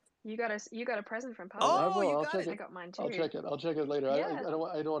 You got a present from Pablo. I will. You I'll got check it. it. I got mine too. I'll check it later. Yeah. I don't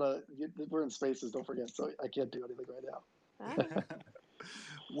want to. We're in spaces. Don't forget. So I can't do anything right now.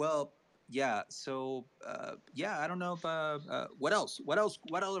 Well, yeah. So I don't know. What else? What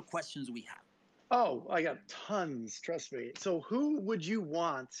other questions we have? Oh, I got tons. Trust me. So who would you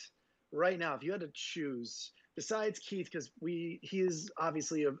want right now if you had to choose besides Keith? Because he is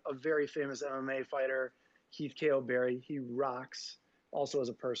obviously a very famous MMA fighter. Keith K.O. Berry. He rocks. Also as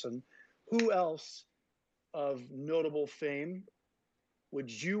a person. Who else of notable fame would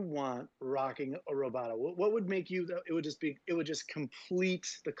you want rocking a Roboto? What would make you? It would just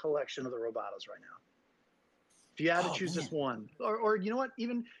complete the collection of the Robotos right now. If you had to choose just one, or you know what,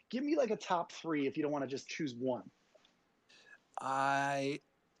 even give me like a top three if you don't want to just choose one. I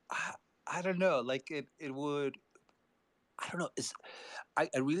don't know. Like it would. I don't know.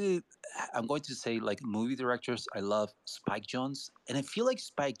 I'm going to say like movie directors. I love Spike Jonze, and I feel like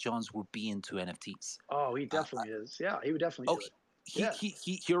Spike Jonze would be into NFTs. Oh, he definitely is. Yeah, he would definitely do it.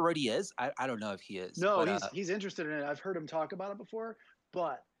 He already is. I don't know if he is. No, but, he's interested in it. I've heard him talk about it before,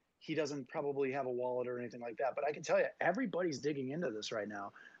 but he doesn't probably have a wallet or anything like that. But I can tell you, everybody's digging into this right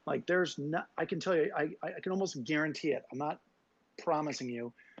now. Like there's not, I can tell you, I can almost guarantee it. I'm not promising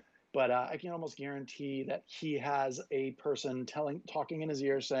you, but I can almost guarantee that he has a person talking in his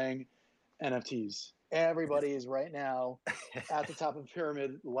ear saying NFTs. Everybody is right now at the top of the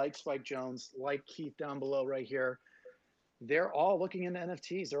pyramid, like Spike Jonze, like Keith down below right here. They're all looking into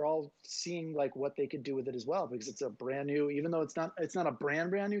NFTs. They're all seeing like what they could do with it as well, because it's a brand new, even though it's not a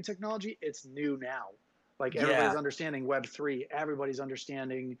brand new technology, it's new now. Like everybody's understanding Web3. Everybody's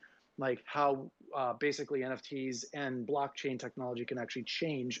understanding like how basically NFTs and blockchain technology can actually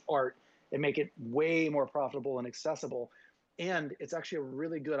change art and make it way more profitable and accessible. And it's actually a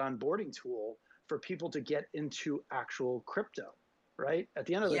really good onboarding tool for people to get into actual crypto, right? At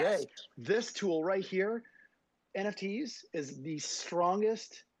the end of the day, this tool right here, NFTs, is the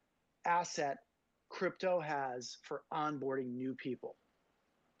strongest asset crypto has for onboarding new people.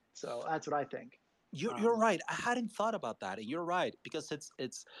 So that's what I think. You're right. I hadn't thought about that, and you're right, because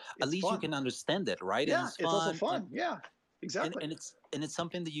it's at least fun. you can understand it, right? Yeah, and it's also fun. Yeah, exactly. And it's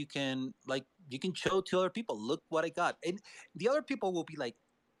something that you can show to other people. Look what I got, and the other people will be like,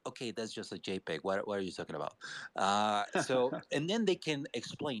 okay, that's just a JPEG. What are you talking about? So and then they can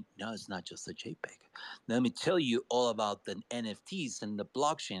explain. No, it's not just a JPEG. Let me tell you all about the NFTs and the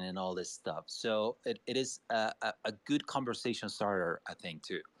blockchain and all this stuff. So it is a good conversation starter, I think,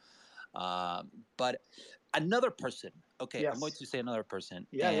 too. But another person, okay, I'm going to say another person,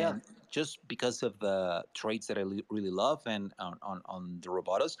 just because of the traits that I really love and on the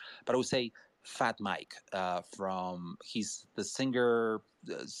Robotos, but I would say Fat Mike, from he's the singer,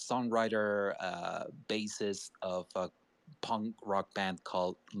 songwriter, bassist of a punk rock band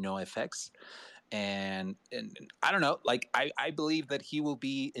called NoFX. And I don't know, like I believe that he will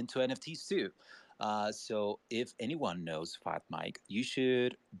be into NFTs too. So if anyone knows Fat Mike, you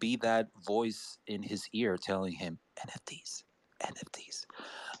should be that voice in his ear telling him NFTs, NFTs.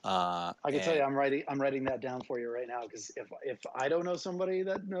 I can tell you, I'm writing that down for you right now, because if I don't know somebody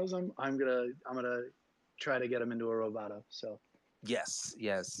that knows him, I'm gonna try to get him into a Roboto. So yes,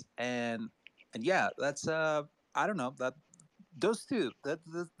 and yeah, that's I don't know, that those two,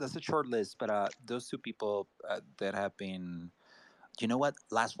 that's a short list, but those two people that have been. You know what?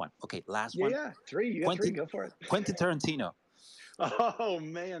 Last one. Okay, last one. Yeah, three. You got three. Go for it. Quentin Tarantino. Oh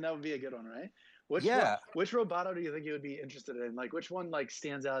man, that would be a good one, right? Which Roboto do you think you would be interested in? Like, which one like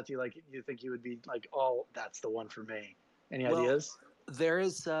stands out to you? Like, you think you would be like, oh, that's the one for me. Any ideas? There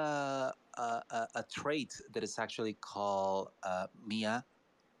is a trait that is actually called Mia,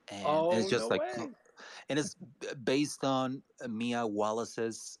 and it's just no way. And it's based on Mia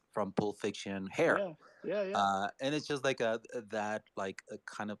Wallace's from Pulp Fiction hair. Yeah. And it's just like a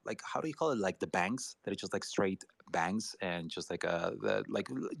kind of like, how do you call it? Like the bangs that it's just like straight bangs, and just like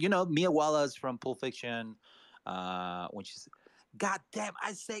Mia Wallace from Pulp Fiction, when she's, God damn,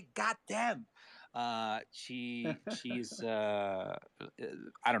 I say God damn. She's I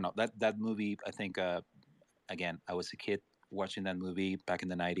don't know, that movie. I think again, I was a kid watching that movie back in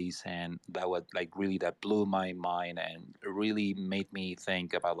the 90s, and that was like really, that blew my mind and really made me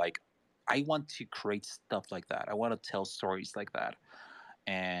think about like, I want to create stuff like that. I want to tell stories like that.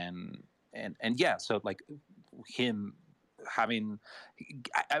 And yeah, so like him having,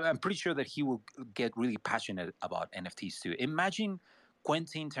 I'm pretty sure that he will get really passionate about NFTs too. Imagine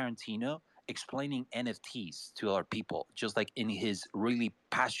Quentin Tarantino explaining NFTs to other people, just like in his really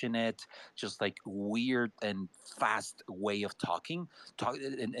passionate, just like weird and fast way of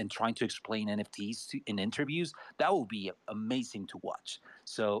and trying to explain NFTs in interviews. That would be amazing to watch.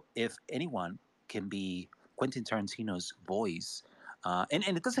 So if anyone can be Quentin Tarantino's voice, and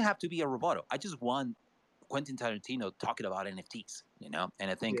it doesn't have to be a Roboto. I just want Quentin Tarantino talking about NFTs, and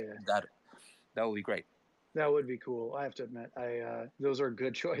I think that would be great. That would be cool. I have to admit, those are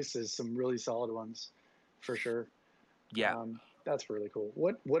good choices. Some really solid ones, for sure. Yeah, that's really cool.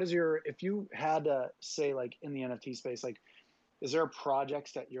 What is your, if you had to say, like in the NFT space, like, is there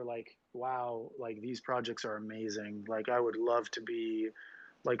projects that you're like, wow, like these projects are amazing. Like I would love to be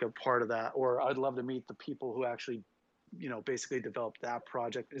like a part of that, or I'd love to meet the people who actually, basically developed that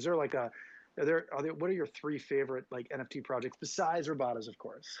project. Is there like what are your three favorite like NFT projects besides Robotos, of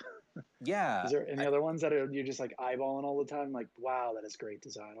course? Yeah. Is there any other ones that you're just like eyeballing all the time? Like, wow, that is great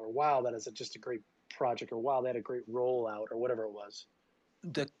design, or wow, that is just a great project, or wow, they had a great rollout, or whatever it was.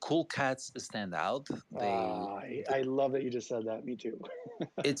 The cool cats stand out. I love that you just said that. Me too.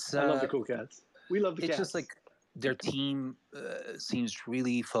 It's I love the cool cats. We love the cats. It's just like their team seems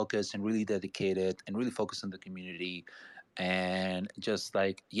really focused and really dedicated and really focused on the community, and just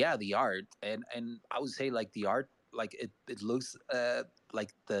like, yeah, the art, and I would say like the art, like it looks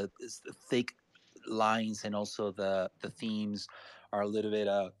like the thick lines, and also the themes are a little bit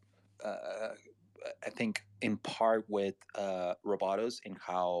I think in part with Robotos, in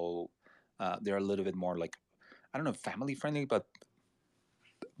how they're a little bit more like, I don't know, family friendly, but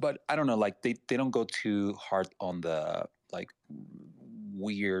I don't know, like they don't go too hard on the like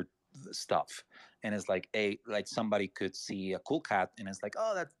weird stuff. And it's like, like somebody could see a cool cat and it's like,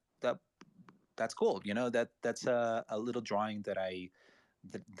 oh, that's cool. That's a little drawing that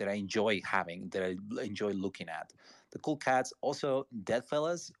that I enjoy having, that I enjoy looking at. The cool cats, also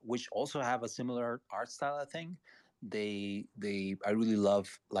Deadfellas, which also have a similar art style. I think I really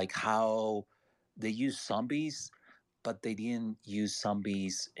love like how they use zombies, but they didn't use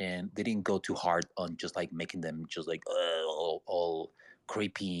zombies and they didn't go too hard on just like making them just like all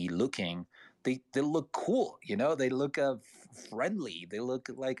creepy looking. They look cool, you know. They look friendly. They look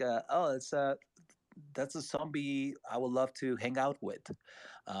like it's a that's a zombie I would love to hang out with.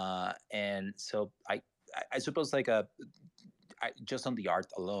 And so I suppose like just on the art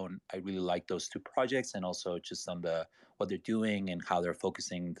alone, I really like those two projects, and also just on the what they're doing and how they're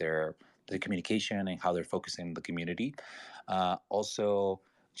focusing their communication and how they're focusing the community. Also,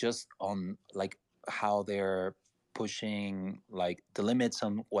 just on like how they're pushing like the limits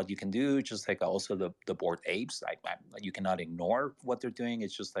on what you can do. Just like also the board apes, you cannot ignore what they're doing.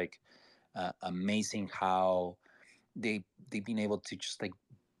 It's just like amazing how they've been able to just like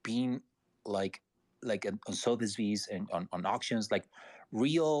being like on Sotheby's and on auctions, like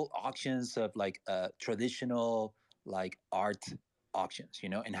real auctions of like traditional like art auctions, you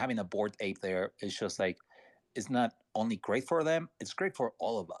know, and having a board ape there is just like it's not only great for them, it's great for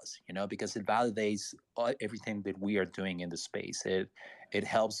all of us, you know, because it validates everything that we are doing in the space. It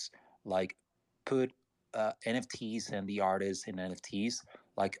helps like put NFTs and the artists in NFTs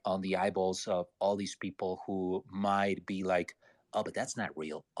like on the eyeballs of all these people who might be like, oh, but that's not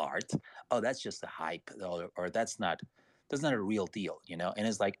real art. Oh, that's just a hype, or that's not a real deal, you know. And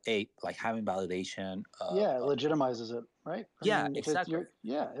it's like, hey, like having validation. Yeah, it legitimizes it, right? I Yeah, mean, if it's exactly. your,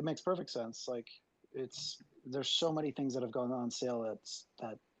 yeah, it makes perfect sense. Like, it's there's so many things that have gone on sale at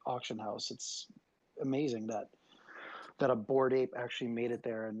that auction house. It's amazing that a board ape actually made it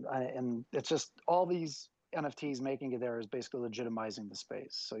there, and it's just all these NFTs making it there is basically legitimizing the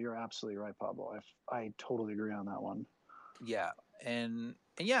space. So you're absolutely right, Pablo. I totally agree on that one. Yeah, and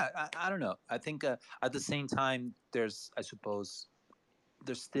yeah, I don't know. I think at the same time, there's I suppose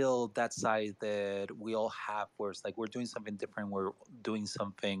there's still that side that we all have, where it's like we're doing something different. We're doing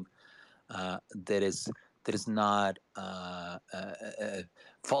something uh, that is that is not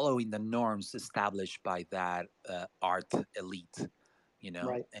following the norms established by that art elite, you know.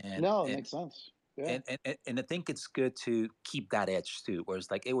 Right. No, it And makes sense. Yeah. and I think it's good to keep that edge too, where it's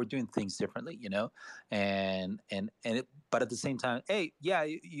like, hey, we're doing things differently, you know, but at the same time, hey, yeah,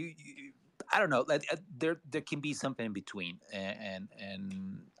 you I don't know, like there can be something in between, and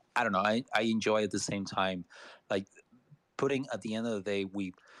I don't know, I enjoy at the same time, like putting at the end of the day,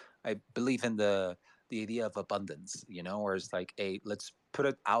 I believe in the idea of abundance, you know, where it's like, hey, let's put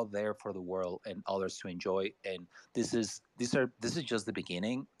it out there for the world and others to enjoy. And this is just the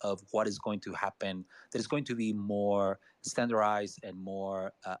beginning of what is going to happen. That is going to be more standardized and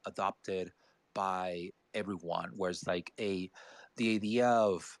more adopted by everyone. Where it's like the idea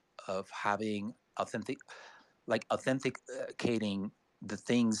of having authenticating the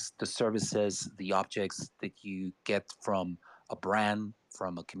things, the services, the objects that you get from a brand,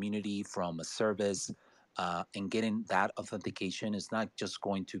 from a community, from a service, and getting that authentication is not just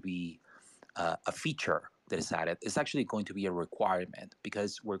going to be a feature that is added. It's actually going to be a requirement,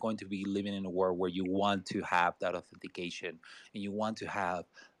 because we're going to be living in a world where you want to have that authentication and you want to have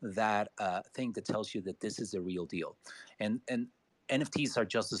that thing that tells you that this is the real deal. And NFTs are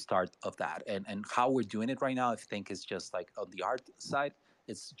just the start of that. And how we're doing it right now, I think, is just like on the art side.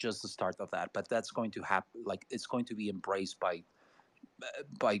 It's just the start of that, but that's going to happen. Like it's going to be embraced by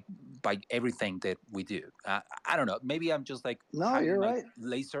by everything that we do. I don't know. Maybe I'm just like No, having you're my right.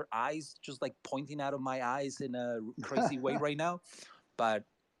 laser eyes just like pointing out of my eyes in a crazy way right now. But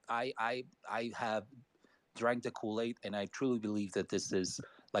I have drank the Kool Aid, and I truly believe that this is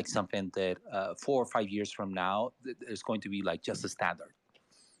like something that 4 or 5 years from now is going to be like just a standard.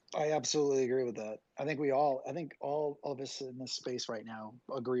 I absolutely agree with that. I think all of us in this space right now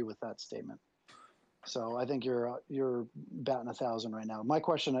agree with that statement. So I think you're batting 1,000 right now. My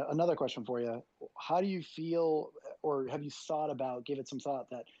question, another question for you: how do you feel, or have you thought about, give it some thought,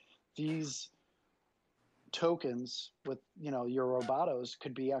 that these tokens with your Robotos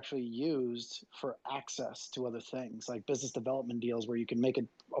could be actually used for access to other things, like business development deals, where you can make a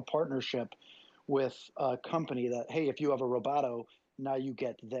partnership with a company that, hey, if you have a Roboto, now you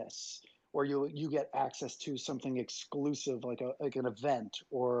get this, or you get access to something exclusive, like an event,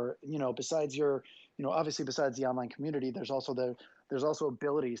 or besides your, obviously besides the online community, there's also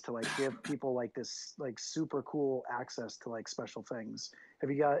abilities to like give people like this like super cool access to like special things. Have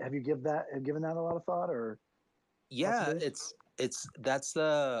given that a lot of thought or Yeah, possibilities? it's that's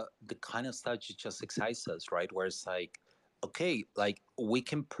the kind of stuff that just excites us, right? Where it's like, okay, like we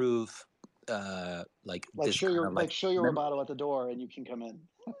can prove like Like this kind of like show your Roboto at the door and you can come in.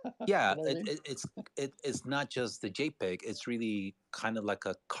 yeah, You know what I mean? it's not just the JPEG. It's really kind of like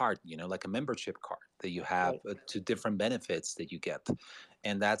a card, like a membership card that you have Right. to different benefits that you get,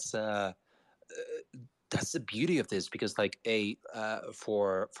 and that's the beauty of this, because like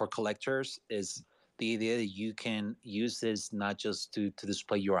for collectors is the idea that you can use this not just to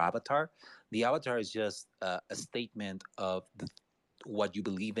display your avatar. The avatar is just a statement of what you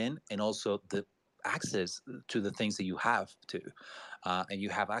believe in, and also the access to the things that you have to, and you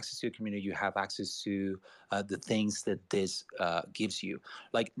have access to your community, you have access to the things that this gives you,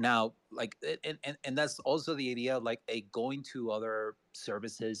 like now, like and that's also the idea of like a going to other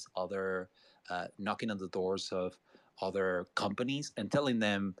services, other knocking on the doors of other companies and telling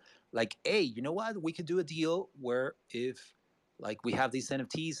them like, hey, you know what, we could do a deal where if like we have these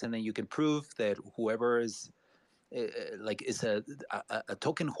NFTs, and then you can prove that whoever is like is a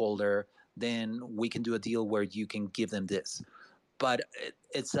token holder, then we can do a deal where you can give them this. But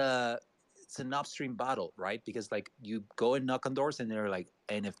it's an upstream battle, right? Because like you go and knock on doors and they're like,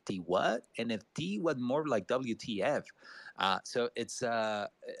 NFT what? NFT what? More like WTF. So it's a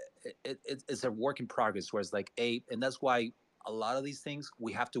work in progress, where it's like and that's why a lot of these things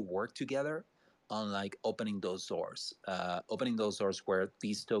we have to work together on, like opening those doors where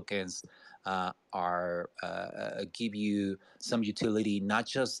these tokens are give you some utility, not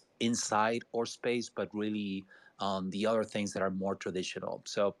just inside our space, but really the other things that are more traditional.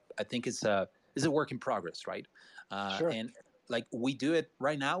 So I think it's a work in progress, right? Sure. And like we do it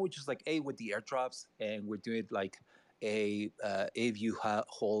right now, which is like with the airdrops, and we're doing it like if you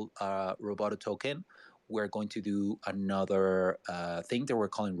hold a Roboto token, we're going to do another thing that we're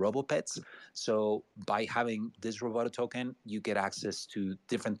calling RoboPets. So by having this Roboto token, you get access to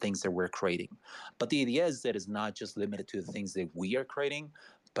different things that we're creating. But the idea is that it's not just limited to the things that we are creating,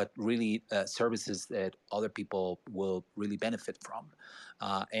 but really services that other people will really benefit from.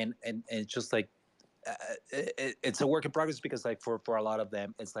 And it's just like it's a work in progress, because like for a lot of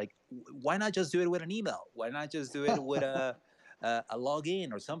them, it's like, why not just do it with an email? Why not just do it with a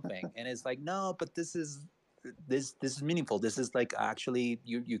login or something? And it's like, no, but this is meaningful. This is like actually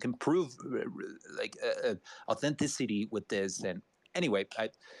you can prove like authenticity with this. And anyway,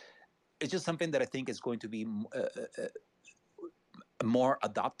 it's just something that I think is going to be more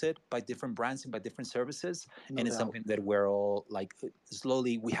adopted by different brands and by different services. No And it's doubt. something that we're all like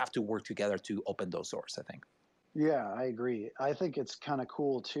slowly, we have to work together to open those doors, I think. Yeah, I agree. I think it's kind of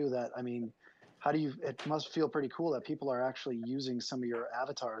cool too that, I mean, it must feel pretty cool that people are actually using some of your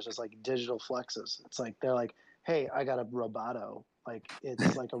avatars as like digital flexes. It's like, they're like, hey, I got a Roboto. Like,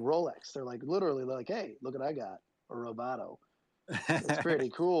 it's like a Rolex. They're like, literally, they're like, hey, look what I got, a Roboto. It's pretty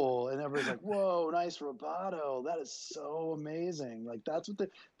cool. And everybody's like, whoa, nice Roboto. That is so amazing. Like, that's what the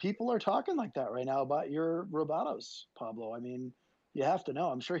people are talking like that right now about your Robotos, Pablo. I mean, you have to know.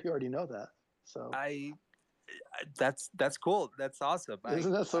 I'm sure you already know that. So. I that's cool. That's awesome.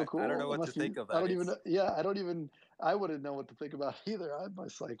 Isn't that so I don't know cool? It what to must be. think of I that. don't even It's know. Yeah, I don't even. I wouldn't know what to think about either. I'm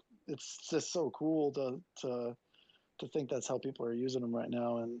just like, it's just so cool to think that's how people are using them right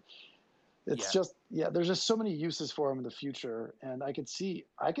now, and it's yeah. just, yeah. There's just so many uses for them in the future, and I could see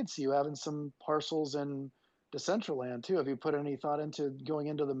you having some parcels in Decentraland too. Have you put any thought into going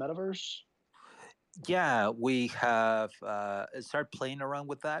into the metaverse? Yeah, we have started playing around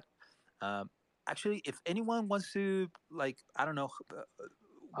with that. Um, Actually, if anyone wants to, like, I don't know,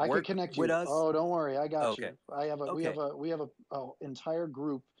 I could work connect with you. us. Oh, don't worry, I got Okay. you. Okay. We have a entire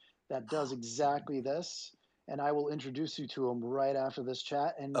group that does exactly this, and I will introduce you to them right after this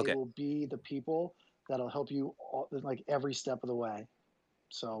chat, and they Okay. will be the people that'll help you like every step of the way.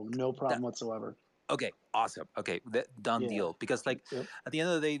 So no problem That, whatsoever. okay. Awesome. Okay. Done Yeah. deal. Because like Yep. at the end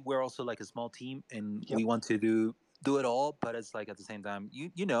of the day, we're also like a small team, and Yep. we want to do it all. But it's like at the same time,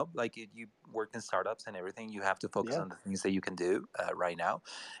 you know, like you work in startups and everything, you have to focus Yeah. on the things that you can do right now,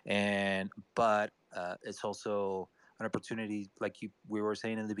 and but it's also an opportunity, like we were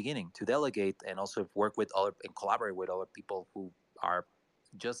saying in the beginning, to delegate and also work with other and collaborate with other people who are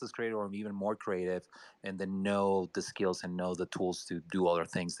just as creative or even more creative, and then know the skills and know the tools to do other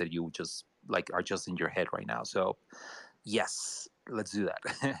things that you just like are just in your head right now. So yes, let's do that.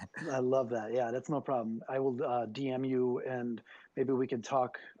 I love that. Yeah, that's no problem. I will DM you, and maybe we can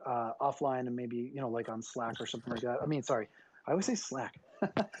talk offline, and maybe, like on Slack or something like that. I mean, sorry, I always say Slack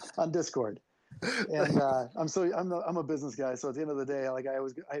on Discord. And I'm a business guy, so at the end of the day, like I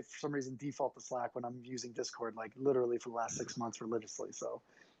for some reason default to Slack when I'm using Discord, like literally for the last 6 months religiously. So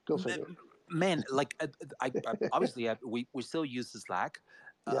go figure. Man, like I obviously we still use the Slack,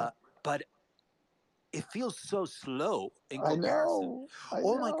 Yeah. but it feels so slow in I comparison. know. I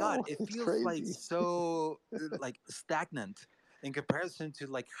Oh my God, know. it It's feels like crazy. so like stagnant in comparison to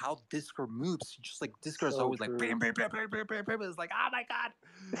like how Discord moves. Just like Discord is So always like true. bam, bam, bam, bam, bam, bam, bam. It's like, oh my God.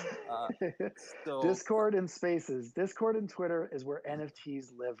 Uh, so Discord and Spaces. Discord and Twitter is where NFTs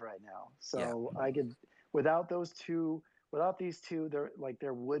live right now. yeah, So I could, without those two, without these two,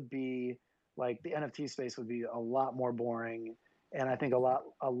 there would be like the NFT space would be a lot more boring, and I think a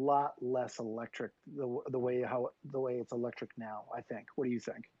lot less electric the way it's electric now. I think. What do you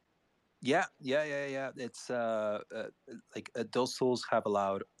think? yeah. It's like those tools have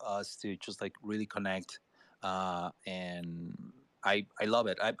allowed us to just like really connect, and I love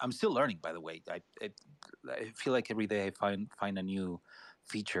it. I'm still learning, by the way. I feel like every day I find a new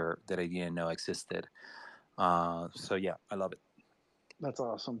feature that I didn't know existed. So yeah, I love it. That's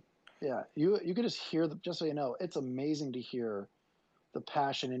awesome. Yeah, you could just hear the, just so you know, it's amazing to hear the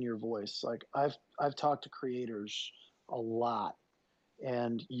passion in your voice. Like I've talked to creators a lot,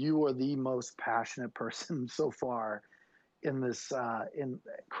 and you are the most passionate person so far in this in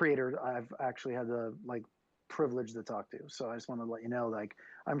creator I've actually had the like privilege to talk to. So I just want to let you know, like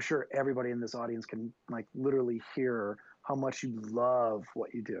I'm sure everybody in this audience can like literally hear how much you love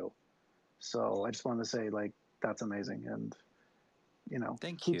what you do. So I just wanted to say like that's amazing, and you know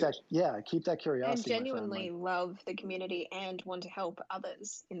Thank keep you. that, yeah, keep that And curiosity, my friend. genuinely Like love the community and want to help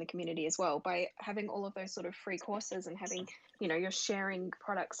others in the community as well by having all of those sort of free courses and having, you're sharing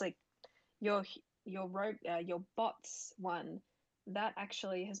products like your your bots one that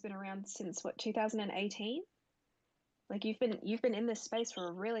actually has been around since what, 2018. Like you've been in this space for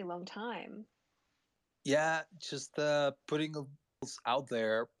a really long time. Yeah, just putting tools out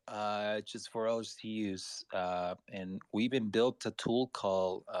there just for others to use. And we even built a tool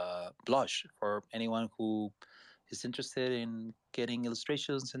called Blush for anyone who is interested in getting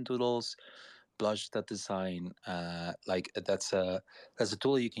illustrations and doodles. Blush that design, that's a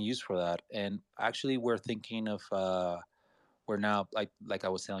tool you can use for that. And actually, we're thinking of we're now like I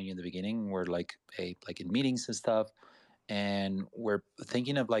was telling you in the beginning, we're like in meetings and stuff, and we're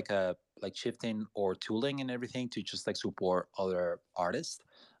thinking of like shifting or tooling and everything to just like support other artists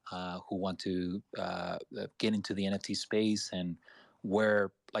who want to get into the NFT space. And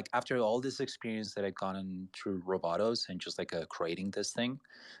where like after all this experience that I've gone through Robotos and just like creating this thing,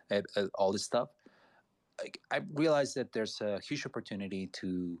 all this stuff, I realized that there's a huge opportunity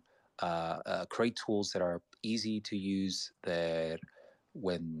to create tools that are easy to use. That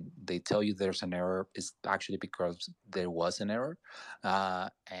when they tell you there's an error, it's actually because there was an error,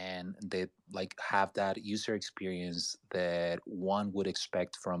 and they like have that user experience that one would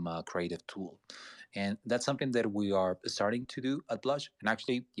expect from a creative tool. And that's something that we are starting to do at Blush. And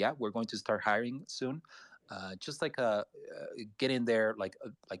actually, yeah, we're going to start hiring soon. Just like get in there like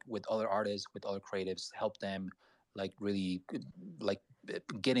with other artists, with other creatives, help them like really like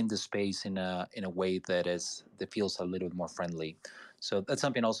get in the space in a way that feels a little bit more friendly. So that's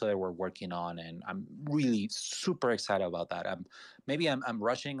something also that we're working on, and I'm really super excited about that. I'm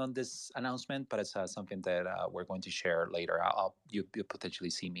rushing on this announcement, but it's something that we're going to share later. You potentially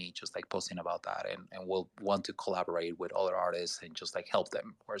see me just like posting about that, and we'll want to collaborate with other artists and just like help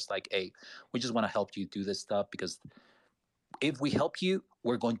them. Where it's like, hey, we just want to help you do this stuff, because if we help you,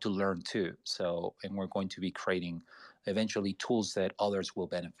 we're going to learn too. So, and we're going to be creating eventually tools that others will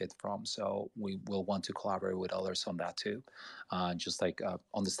benefit from. So we will want to collaborate with others on that too. Just like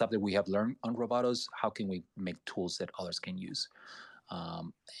on the stuff that we have learned on Robotos, how can we make tools that others can use?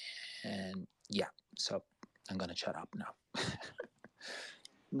 Um, and yeah, so I'm gonna shut up now.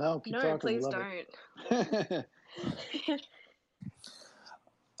 no, keep No, talking, we please love don't. it.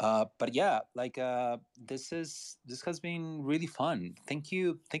 But yeah, like this has been really fun. Thank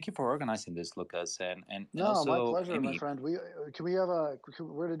you for organizing this, Lucas, and No, my also pleasure, my Amy. friend. We have we're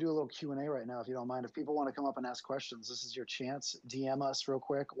going to do a little Q&A right now, if you don't mind. If people want to come up and ask questions, this is your chance. DM us real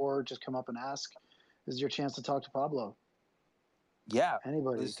quick, or just come up and ask. This is your chance to talk to Pablo. Yeah,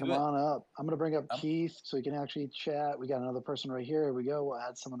 Anybody, let's come do it. on up. I'm going to bring up Um, Keith so he can actually chat. We got another person right here. Here we go. We'll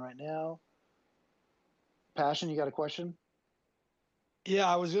add someone right now. Passion, you got a question? Yeah,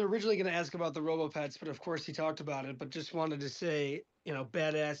 I was originally going to ask about the RoboPets, but of course he talked about it. But just wanted to say,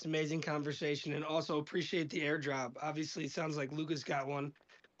 badass, amazing conversation, and also appreciate the airdrop. Obviously, it sounds like Lucas got one.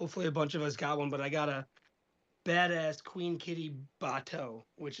 Hopefully, a bunch of us got one. But I got a badass Queen Kitty Bato,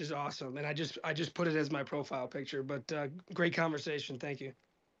 which is awesome, and I just put it as my profile picture. But great conversation. Thank you.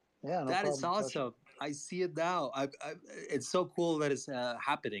 Yeah, no that is problem. Pleasure. awesome. I see it now. It's so cool that it's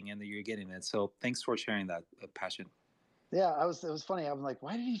happening and that you're getting it. So thanks for sharing that passion. Yeah, it was funny. I was like,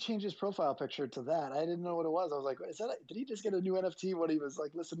 why did he change his profile picture to that? I didn't know what it was. I was like, did he just get a new NFT when he was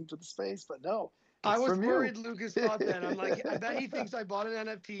like listening to the space? But no, I was from you. worried Lucas thought that. I'm like, I bet he thinks I bought an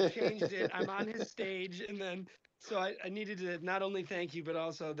NFT, changed it. I'm on his stage, and then so I needed to not only thank you but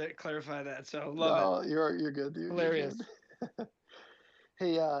also clarify that. So love it. No, you're good, dude. Hilarious. You're good.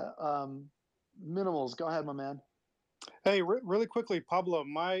 Hey, Minimals, go ahead, my man. Hey, really quickly, Pablo.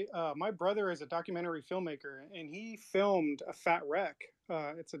 My brother is a documentary filmmaker, and he filmed a Fat Wreck.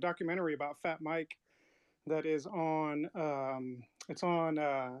 It's a documentary about Fat Mike that is on it's on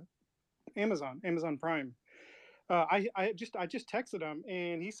Amazon Prime. I just texted him,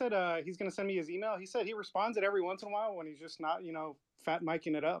 and he said he's gonna send me his email. He said he responds it every once in a while when he's just not fat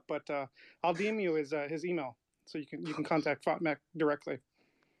miking it up. But I'll DM you his email so you can contact Fat Mike directly.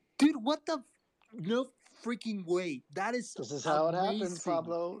 Dude, what the? No freaking way. That is This is how amazing. it happens,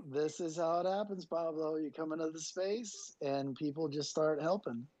 Pablo. This is how it happens, Pablo. You come into the space and people just start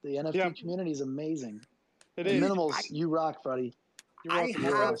helping. The NFT community is amazing. It and is. Minimals, you rock, buddy. I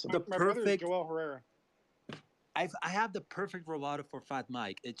have awesome. the My brother is perfect. Joel Herrera. I have the perfect Roboto for Fat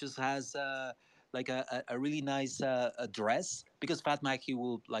Mike. It just has like a really nice dress, because Fat Mike, he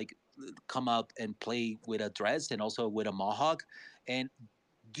will like come out and play with a dress and also with a mohawk. And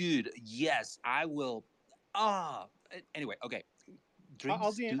dude, yes, I will. Anyway, okay.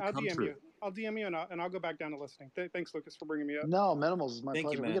 I'll Dreams do DM come true. you. I'll DM you and I'll go back down to listening. Thanks, Lucas, for bringing me up. No, Minimals is my Thank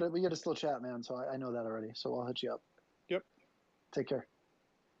pleasure. you, man. We gotta still chat, man. So I know that already. So I'll hit you up. Yep. Take care.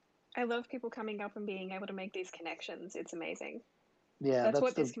 I love people coming up and being able to make these connections. It's amazing. Yeah, that's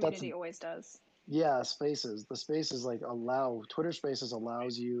what this community always does. Yeah, Spaces. The Spaces Twitter Spaces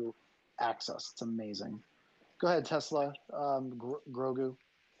allows you access. It's amazing. Go ahead, Tesla. Grogu.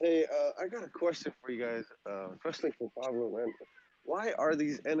 Hey, I got a question for you guys, especially for Pablo. Man, why are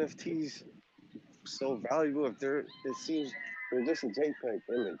these NFTs so valuable if it seems they're just a JPEG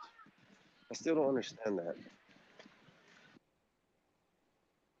image? I still don't understand that.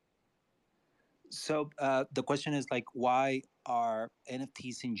 So the question is like, why are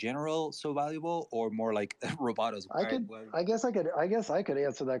NFTs in general so valuable, or more like Robotos? I guess I could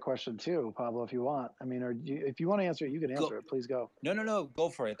answer that question too, Pablo, if you want. I mean, if you want to answer it, you can answer it. Please go. No, go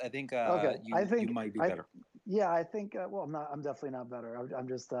for it. I think okay. you might be better. Yeah, I think. Well, I'm definitely not better. I'm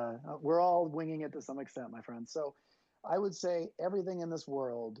just. We're all winging it to some extent, my friend. So, I would say everything in this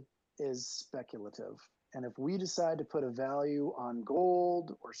world is speculative. And if we decide to put a value on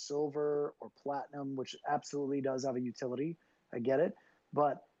gold or silver or platinum, which absolutely does have a utility, I get it,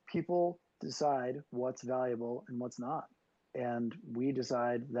 but people decide what's valuable and what's not. And we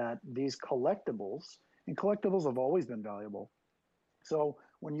decide that these collectibles, and collectibles have always been valuable. So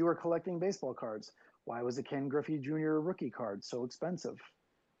when you were collecting baseball cards, why was the Ken Griffey Jr. rookie card so expensive?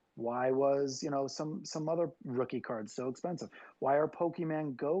 Why was, some other rookie cards so expensive? Why are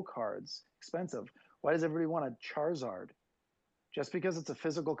Pokemon Go cards expensive? Why does everybody want a Charizard? Just because it's a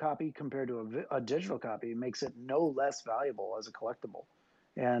physical copy compared to a digital copy makes it no less valuable as a collectible.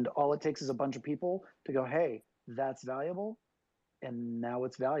 And all it takes is a bunch of people to go, hey, that's valuable. And now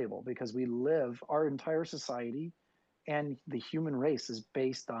it's valuable because our entire society and the human race is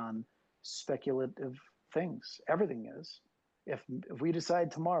based on speculative things. Everything is. If we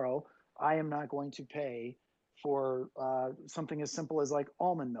decide tomorrow, I am not going to pay for something as simple as like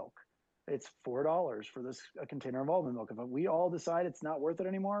almond milk. It's $4 for a container of almond milk. If we all decide it's not worth it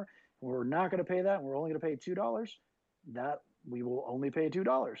anymore, we're not going to pay that, and we're only going to pay $2, that we will only pay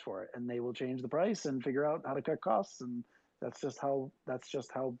 $2 for it, and they will change the price and figure out how to cut costs, and that's just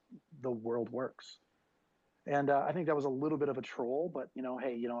how the world works. And I think that was a little bit of a troll, but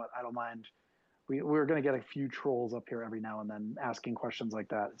hey, you know what? I don't mind. We're going to get a few trolls up here every now and then asking questions like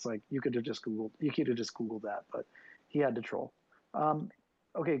that. It's like you could have just Googled that, but he had to troll.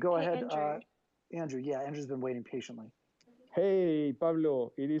 Okay, go ahead, Andrew. Yeah, Andrew's been waiting patiently. Hey,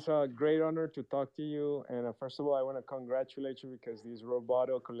 Pablo, it is a great honor to talk to you. And first of all, I want to congratulate you because this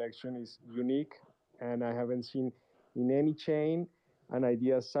Roboto collection is unique and I haven't seen in any chain an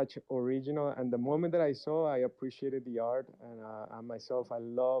idea such original. And the moment that I saw, I appreciated the art. And I myself, I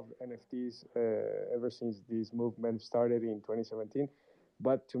love NFTs ever since this movement started in 2017.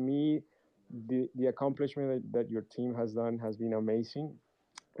 But to me, the accomplishment that your team has done has been amazing.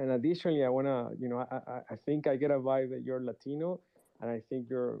 And additionally, I want to, I think I get a vibe that you're Latino, and I think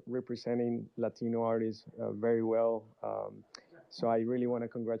you're representing Latino artists very well. So I really want to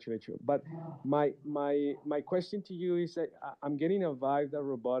congratulate you. But my question to you is that I'm getting a vibe that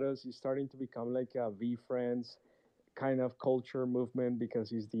Robotos is starting to become like a VFriends kind of culture movement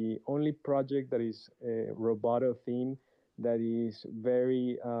because it's the only project that is Roboto themed that is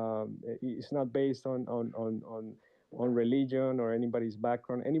very, it's not based on religion or anybody's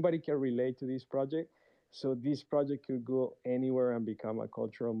background. Anybody can relate to this project. So this project could go anywhere and become a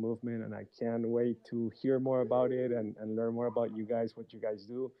cultural movement, and I can't wait to hear more about it and learn more about you guys, what you guys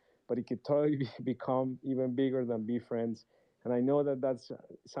do. But it could totally become even bigger than Be Friends. And I know that that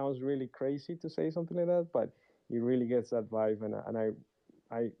sounds really crazy to say something like that, but it really gets that vibe.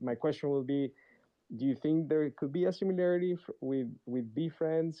 My question will be, do you think there could be a similarity with Be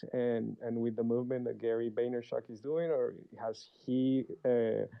Friends and with the movement that Gary Vaynerchuk is doing, or has he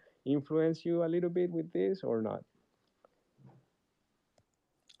influenced you a little bit with this or not?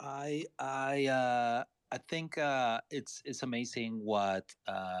 I think it's amazing what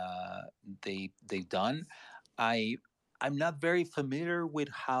they've done. I I'm not very familiar with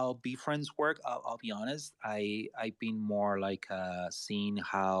how Be Friends work. I'll be honest. I've been more like seeing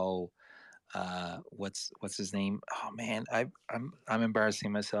how what's his name? Oh man, I'm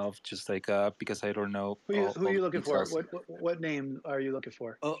embarrassing myself just like because I don't know Who all you the looking for? details. What name are you looking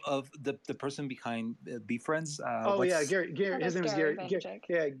for? Of the person behind Be Friends. Oh yeah, What's Oh, His that's name is Gary Gary. Vaynerchuk.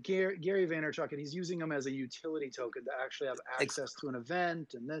 Yeah, Gary Vaynerchuk, and he's using them as a utility token to actually have ex- access to an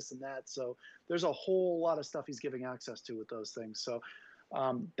event and this and that. So there's a whole lot of stuff he's giving access to with those things. So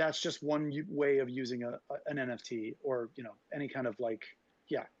that's just one way of using an NFT, or any kind of like,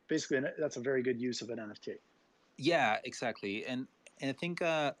 yeah, basically that's a very good use of an NFT. Yeah, exactly, and I think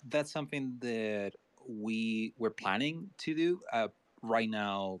that's something that we're planning to do right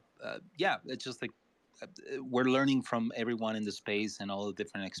now. Yeah, it's just like we're learning from everyone in the space and all the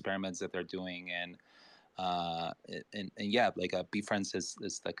different experiments that they're doing, and yeah, like Be Friends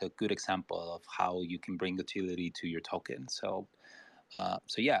is like a good example of how you can bring utility to your token. So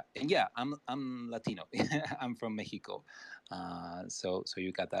yeah, and yeah, I'm Latino. I'm from Mexico, so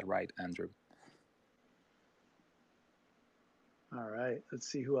you got that right, Andrew. All right,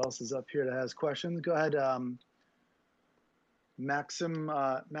 let's see who else is up here that has questions. Go ahead, Maxim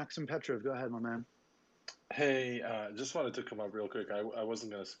Petrov. Go ahead, my man. Hey, just wanted to come up real quick. I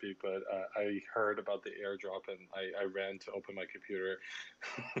wasn't going to speak, but I heard about the airdrop and I ran to open my computer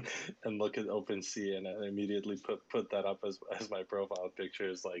and look at OpenSea, and I immediately put that up as my profile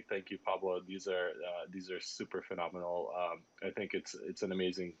pictures. Like, thank you, Pablo. These are super phenomenal. I think it's an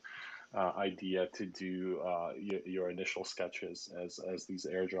amazing idea to do your initial sketches as these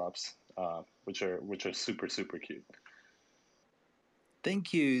airdrops, which are super cute.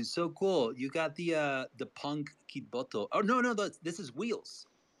 Thank you. So cool. You got the punk Kitboto. Oh no, this is Wheels.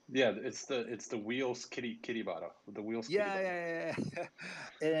 Yeah, it's the Wheels kitty bottle. The Wheels kitty bottle.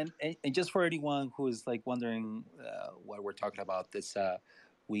 Yeah. And just for anyone who is like wondering what we're talking about, this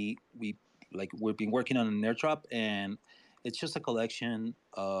we like we've been working on an airdrop, and it's just a collection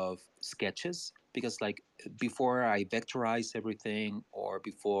of sketches because like before I vectorize everything or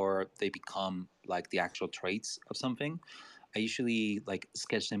before they become like the actual traits of something, I usually like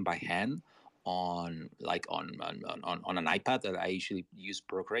sketch them by hand on like on an iPad that I usually use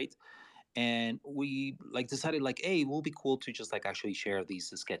Procreate. And we like decided like, hey, it will be cool to just like actually share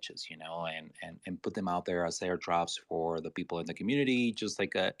these sketches, and put them out there as airdrops for the people in the community, just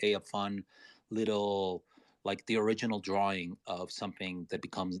like a fun little like the original drawing of something that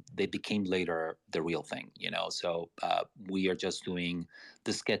became later the real thing. So we are just doing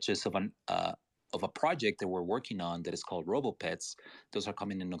the sketches of a project that we're working on that is called Robopets. Those are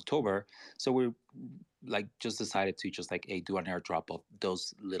coming in October. So we're like just decided to just like do an airdrop of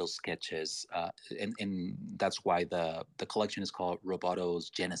those little sketches, and that's why the collection is called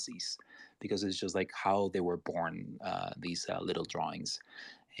Robotos Genesis, because it's just like how they were born, these little drawings.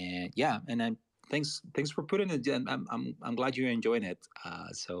 And yeah, and thanks for putting it. I'm glad you're enjoying it.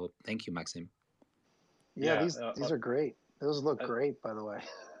 So thank you, Maxim. Yeah, these are great. Those look great, by the way.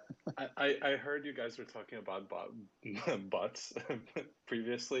 I heard you guys were talking about bots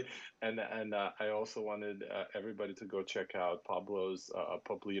previously, and I also wanted everybody to go check out Pablo's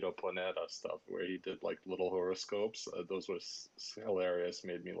Pablito Planeta stuff, where he did like little horoscopes. Those were hilarious,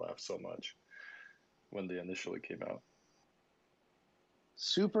 made me laugh so much when they initially came out.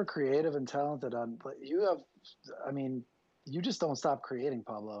 Super creative and talented. But you just don't stop creating,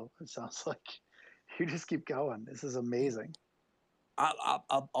 Pablo. It sounds like you just keep going. This is amazing.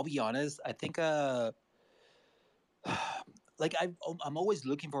 I'll be honest. I think like I'm always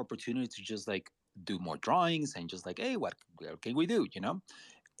looking for opportunity to just like do more drawings and just like, hey, what can we do?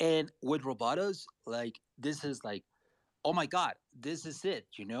 And with Robotos, like this is like, oh my god, this is it.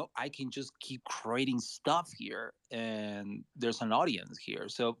 I can just keep creating stuff here, and there's an audience here.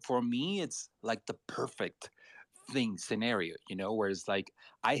 So for me, it's like the perfect scenario, where it's like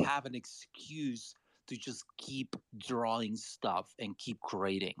I have an excuse to just keep drawing stuff and keep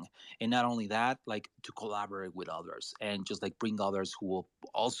creating. And not only that, like to collaborate with others and just like bring others who will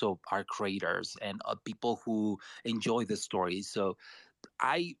also are creators and people who enjoy the story. So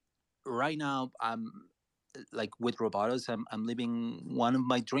I right now I'm like with Robotos, I'm living one of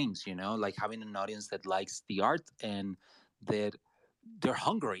my dreams, you know, like having an audience that likes the art and that they're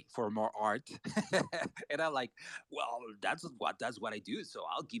hungry for more art. And I'm like, well, that's what I do, so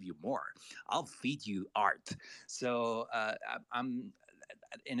I'll give you more. I'll feed you art. So I'm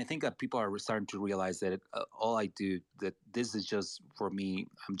and I think that people are starting to realize that all I do, that this is just for me.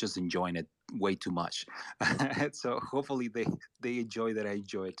 I'm just enjoying it way too much. So hopefully they enjoy that I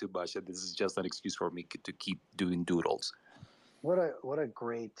enjoy it too much, and this is just an excuse for me to keep doing doodles. What a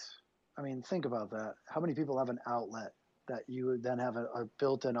great, I mean, think about that. How many people have an outlet that you then have a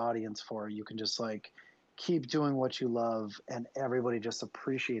built-in audience for? You can just like keep doing what you love, and everybody just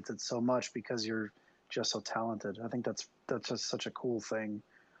appreciates it so much because you're just so talented. I think that's just such a cool thing.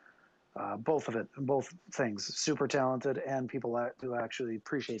 Both of it, both things, super talented and people who actually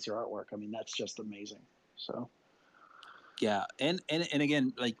appreciates your artwork. I mean, that's just amazing. So Yeah, and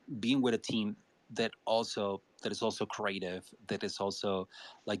again, like being with a team that is also creative, that is also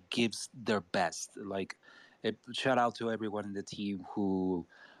like gives their best. Like, shout out to everyone in the team who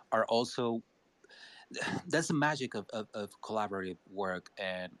are also that's the magic of collaborative work,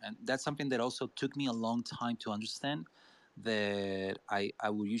 and that's something that also took me a long time to understand, that I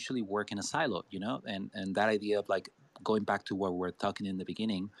would usually work in a silo, you know, and that idea of like going back to what we were talking in the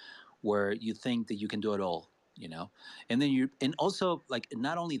beginning, where you think that you can do it all, you know, and then you and also like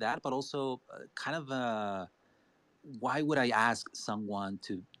not only that but also kind of why would I ask someone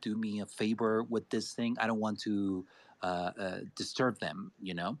to do me a favor with this thing? I don't want to disturb them,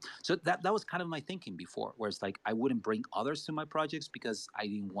 you know? So that was kind of my thinking before, where it's like I wouldn't bring others to my projects because I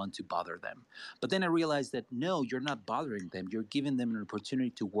didn't want to bother them. But then I realized that no, you're not bothering them. You're giving them an opportunity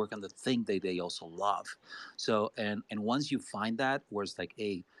to work on the thing that they also love. So, and once you find that, where it's like,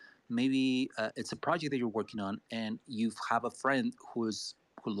 hey, maybe it's a project that you're working on and you have a friend who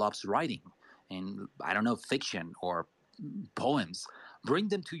loves writing and I don't know, fiction or poems, bring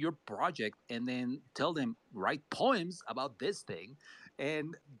them to your project and then tell them write poems about this thing,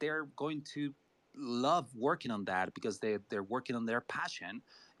 and they're going to love working on that because they're working on their passion,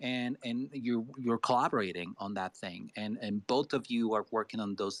 and you're collaborating on that thing, and both of you are working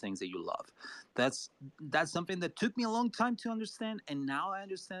on those things that you love. That's something that took me a long time to understand, and now I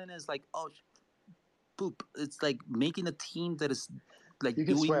understand. It's like, oh, poop, it's like making a team that is like you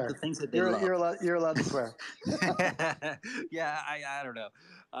can doing the swear. things that they You're love. you're allowed to swear. Yeah, I don't know,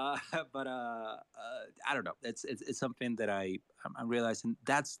 but I don't know. It's something that I'm realizing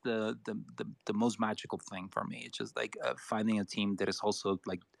that's the most magical thing for me. It's just like finding a team that is also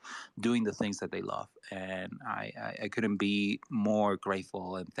like doing the things that they love, and I couldn't be more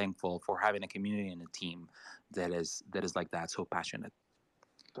grateful and thankful for having a community and a team that is like that, so passionate.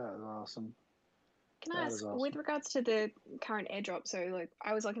 That is awesome. Can I That ask, is with awesome. regards to the current airdrop? So, like,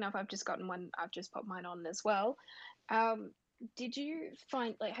 I was lucky enough, I've just gotten one, I've just popped mine on as well. Um, did you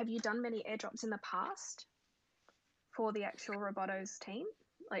find, like, have you done many airdrops in the past for the actual Robotos team?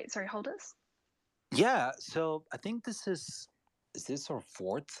 Like, sorry, holders? Yeah, so I think is this our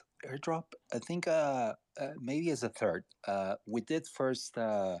fourth airdrop? I think maybe as a third. We did first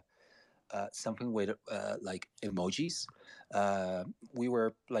something with like emojis. We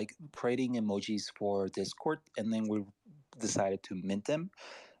were like creating emojis for Discord, and then we decided to mint them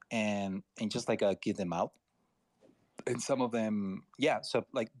and just like give them out. And some of them, yeah. So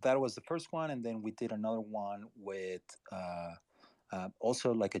like that was the first one, and then we did another one with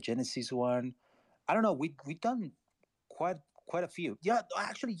also like a Genesis one. I don't know. We done quite quite a few. Yeah,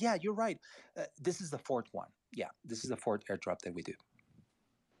 actually, yeah, you're right. This is the fourth one. Yeah, this is the fourth airdrop that we do.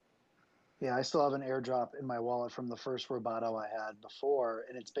 Yeah, I still have an airdrop in my wallet from the first Roboto I had before,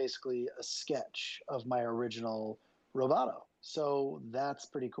 and it's basically a sketch of my original Roboto. So that's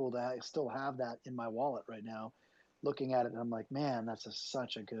pretty cool to still have that in my wallet right now. Looking at it, and I'm like, man, that's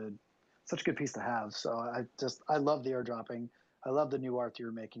such a good piece to have. So I love the airdropping. I love the new art that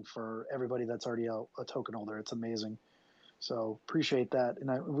you're making for everybody that's already a token holder. It's amazing. So appreciate that,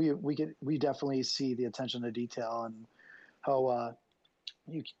 and we definitely see the attention to detail and how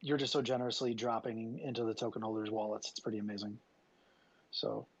you're just so generously dropping into the token holders' wallets. It's pretty amazing.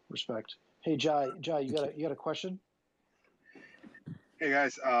 So respect. Hey Jai, Thank you. you got a question? Hey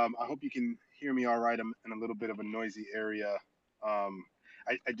guys, I hope you can hear me all right. I'm in a little bit of a noisy area.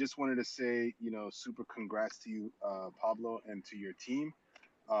 I just wanted to say, super congrats to you, Pablo, and to your team.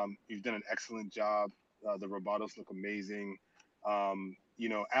 You've done an excellent job. The Robotos look amazing.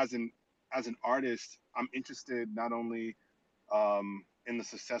 As an as an artist, I'm interested not only in the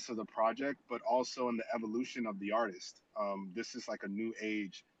success of the project, but also in the evolution of the artist. This is like a new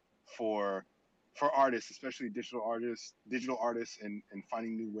age for artists, especially digital artists, and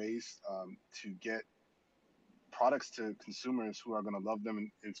finding new ways to get products to consumers who are going to love them,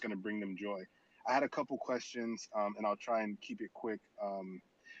 and it's going to bring them joy. I had a couple questions, and I'll try and keep it quick.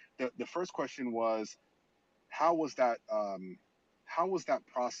 The first question was, how was that how was that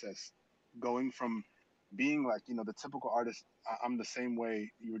process going from being like, the typical artist? I'm the same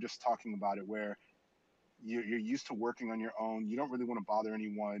way. You were just talking about it, where you're used to working on your own. You don't really want to bother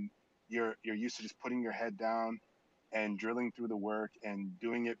anyone. You're used to just putting your head down and drilling through the work and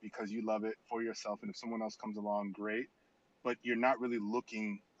doing it because you love it for yourself. And if someone else comes along, great. But you're not really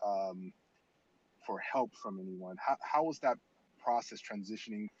looking for help from anyone. How was that process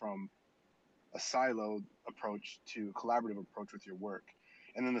transitioning from a siloed approach to a collaborative approach with your work?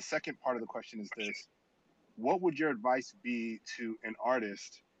 And then the second part of the question is this: what would your advice be to an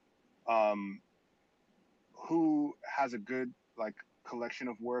artist um, who has a good like collection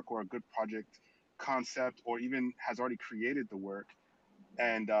of work, or a good project concept, or even has already created the work,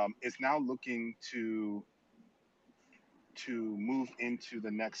 and is now looking to move into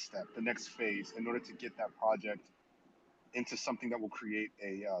the next step, the next phase, in order to get that project into something that will create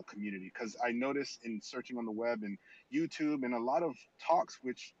a community? Because I notice in searching on the web and YouTube and a lot of talks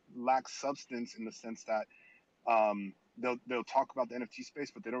which lack substance, in the sense that they'll talk about the NFT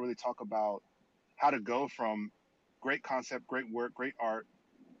space, but they don't really talk about how to go from great concept, great work, great art,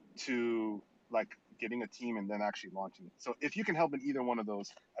 to like getting a team and then actually launching it. So if you can help in either one of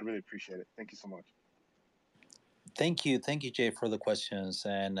those, I'd really appreciate it. Thank you so much. Thank you, Jay, for the questions.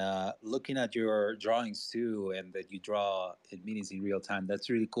 And looking at your drawings too, and that you draw in meetings in real time, that's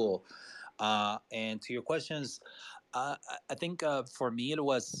really cool. And to your questions, I think for me it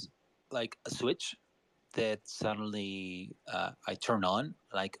was like a switch that suddenly I turn on,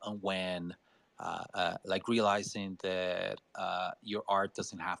 like like realizing that your art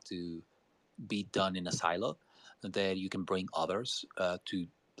doesn't have to be done in a silo, that you can bring others to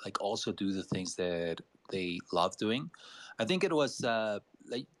like also do the things that they love doing. I think it was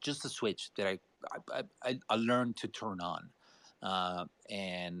like just a switch that I learned to turn on.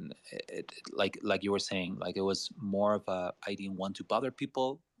 And like you were saying, like it was more of a, I didn't want to bother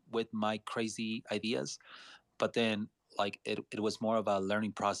people with my crazy ideas, but then like it was more of a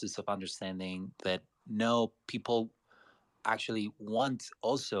learning process of understanding that no, people actually want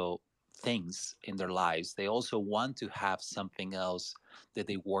also things in their lives. They also want to have something else that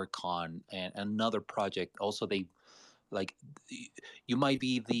they work on, and another project also. They like, you might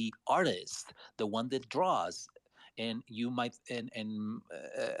be the artist, the one that draws, and you might and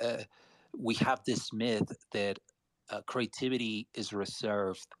we have this myth that creativity is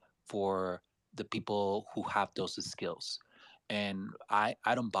reserved for the people who have those skills, and I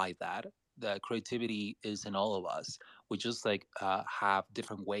don't buy that. The creativity is in all of us. We just like have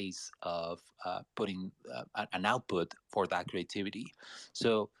different ways of putting an output for that creativity.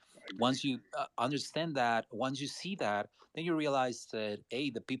 So once you understand that, once you see that, then you realize that,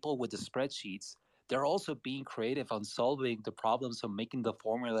 hey, the people with the spreadsheets, they're also being creative on solving the problems of making the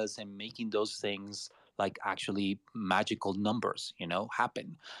formulas and making those things like actually magical numbers,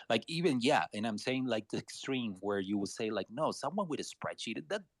 happen. Like, even, yeah, and I'm saying like the extreme where you would say like, no, someone with a spreadsheet,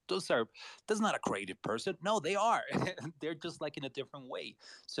 that's not a creative person. No, they are. They're just like in a different way.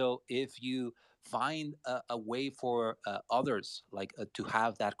 So if you find a way for others like to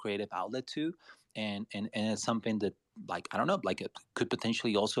have that creative outlet too, and it's something that, like, I don't know, like it could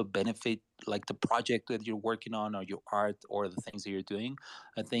potentially also benefit like the project that you're working on, or your art, or the things that you're doing.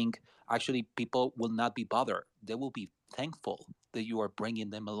 I think actually people will not be bothered. They will be thankful that you are bringing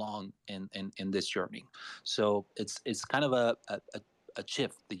them along in this journey. So it's kind of a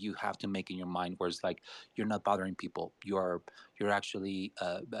shift that you have to make in your mind, where it's like you're not bothering people. You're actually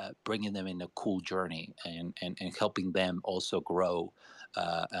bringing them in a cool journey, and helping them also grow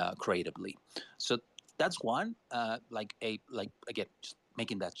creatively. So that's one, like again, just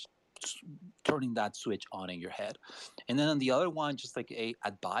making that turning that switch on in your head. And then on the other one, just like a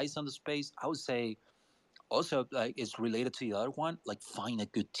advice on the space, I would say also, like, it's related to the other one, like find a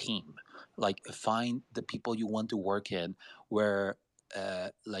good team, like find the people you want to work in, where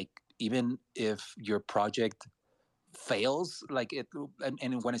like even if your project fails, like it,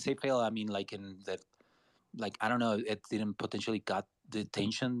 and when I say fail, I mean like in that, like, I don't know, it didn't potentially got the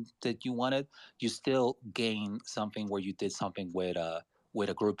attention that you wanted, you still gain something where you did something with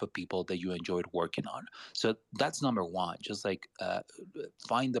a group of people that you enjoyed working on. So that's number one. Just like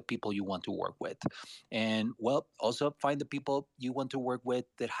find the people you want to work with, and well, also find the people you want to work with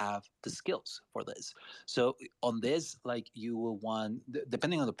that have the skills for this. So on this, like you will want,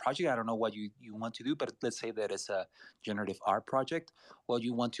 depending on the project, I don't know what you want to do, but let's say that it's a generative art project. Well,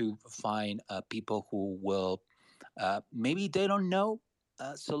 you want to find people who will maybe they don't know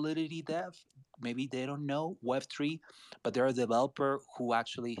Solidity Dev, maybe they don't know Web3, but they're a developer who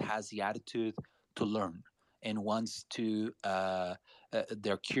actually has the attitude to learn and wants to.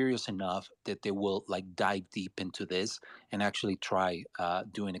 They're curious enough that they will like dive deep into this and actually try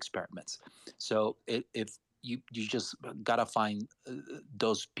doing experiments. So if you just gotta find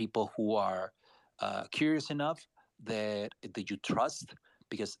those people who are curious enough that you trust,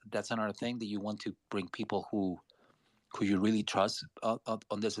 because that's another thing that you want to bring people who you really trust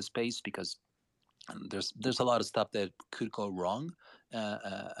on this space, because there's a lot of stuff that could go wrong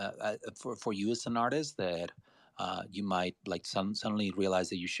for you as an artist, that you might like suddenly realize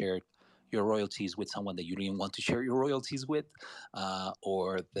that you shared your royalties with someone that you didn't want to share your royalties with,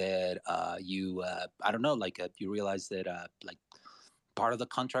 or that you I don't know, like you realize that like part of the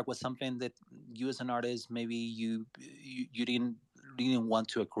contract was something that you as an artist maybe you didn't want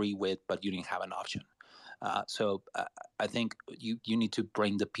to agree with, but you didn't have an option. So I think you need to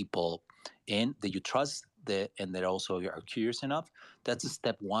bring the people in that you trust, and that also are curious enough. That's a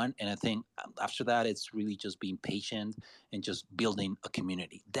step one. And I think after that, it's really just being patient and just building a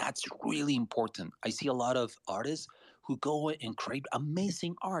community. That's really important. I see a lot of artists who go and create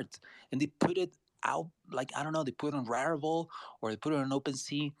amazing art, and they put it out, like, I don't know, they put it on Rarible or they put it on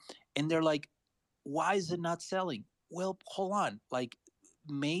OpenSea, and they're like, why is it not selling? Well, hold on. Like,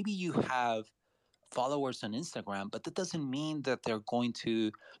 maybe you have followers on Instagram, but that doesn't mean that they're going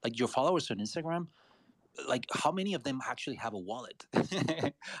to, like, your followers on Instagram, like how many of them actually have a wallet?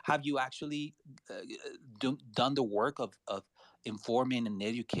 Have you actually done the work of informing and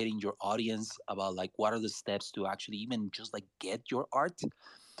educating your audience about like what are the steps to actually even just like get your art?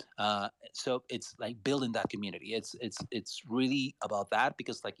 So it's like building that community. It's really about that,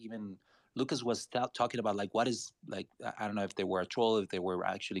 because like even Lucas was talking about like what is, like, I don't know if they were a troll, if they were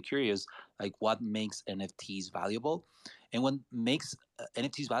actually curious, like what makes NFTs valuable, and what makes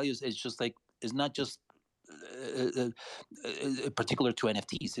NFTs values is just like, it's not just uh, uh, particular to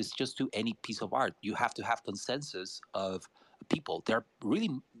NFTs. It's just to any piece of art. You have to have consensus of people. They're really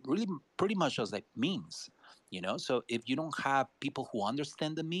pretty much as like memes, you know. So if you don't have people who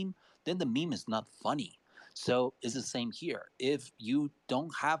understand the meme, then the meme is not funny. So it's the same here. If you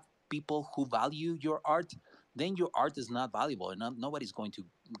don't have people who value your art, then your art is not valuable, and nobody's going to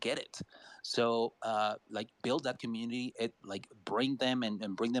get it. So like build that community, it like bring them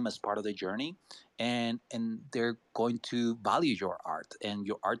and bring them as part of the journey, and they're going to value your art, and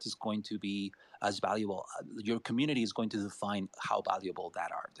your art is going to be as valuable. Your community is going to define how valuable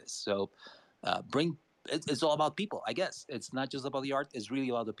that art is. So bring it's all about people, I guess. It's not just about the art, it's really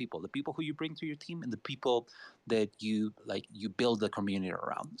about the people who you bring to your team, and the people that you build the community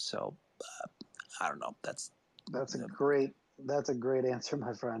around. So I don't know, That's a great answer,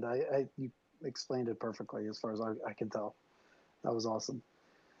 my friend. You explained it perfectly as far as I can tell. That was awesome.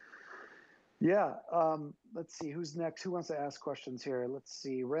 Yeah. Let's see who's next. Who wants to ask questions here? Let's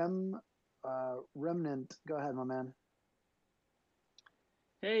see. Remnant. Go ahead, my man.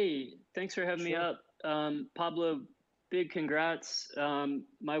 Hey, thanks for having me Sure. up. Pablo, big congrats.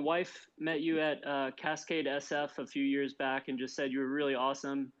 My wife met you at Cascade SF a few years back and just said you were really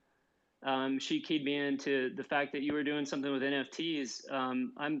awesome. She keyed me into the fact that you were doing something with NFTs.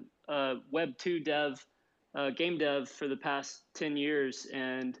 I'm a Web 2 dev, game dev for the past 10 years,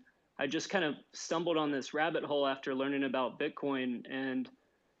 and I just kind of stumbled on this rabbit hole after learning about Bitcoin. And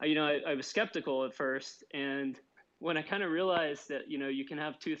I was skeptical at first, and when I kind of realized that you can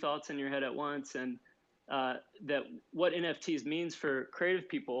have two thoughts in your head at once, and that what NFTs means for creative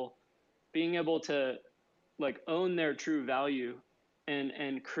people, being able to like own their true value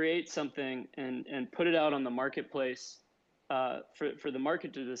and create something and put it out on the marketplace for the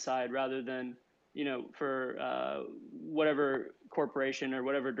market to decide, rather than for whatever corporation or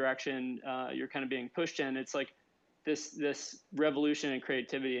whatever direction you're kind of being pushed in. It's like this revolution in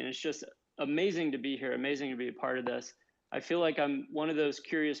creativity, and it's just amazing to be here, amazing to be a part of this. I feel like I'm one of those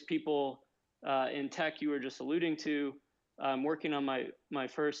curious people in tech you were just alluding to. I'm working on my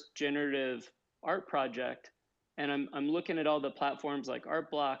first generative art project, and I'm looking at all the platforms like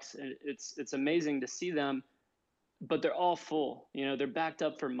Art Blocks, and it's amazing to see them, but they're all full. They're backed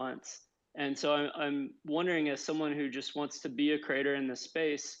up for months. And so I'm wondering, as someone who just wants to be a creator in this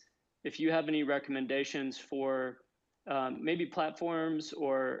space, if you have any recommendations for maybe platforms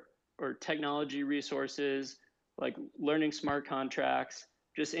or technology resources, like learning smart contracts,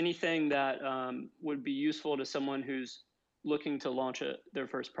 just anything that would be useful to someone who's looking to launch their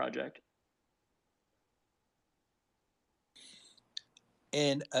first project.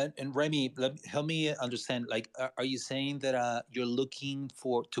 And Remy, help me understand. Like, are you saying that you're looking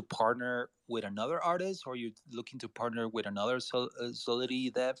to partner with another artist, or you're looking to partner with another Solidity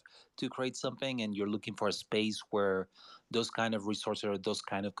dev to create something, and you're looking for a space where those kind of resources or those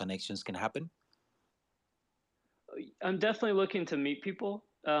kind of connections can happen? I'm definitely looking to meet people.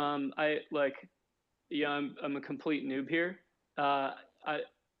 I'm a complete noob here.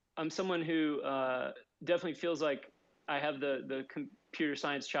 I'm someone who definitely feels like I have the computer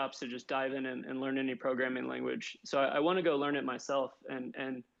science chops to just dive in and learn any programming language. So I want to go learn it myself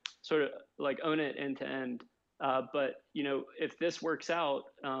and sort of like own it end to end. But if this works out,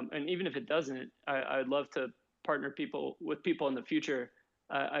 and even if it doesn't, I'd love to partner with people in the future.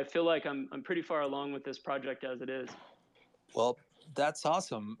 I feel like I'm pretty far along with this project as it is. Well, that's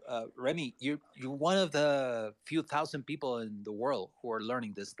awesome, Remy. You're one of the few thousand people in the world who are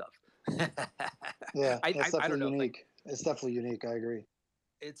learning this stuff. Yeah, it's I don't definitely know. unique. Like, It's definitely unique. I agree.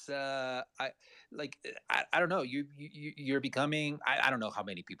 it's I don't know. You're becoming. I don't know how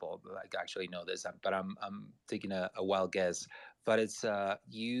many people like actually know this, but I'm taking a wild guess. But it's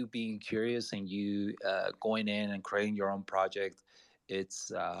you being curious and you going in and creating your own project.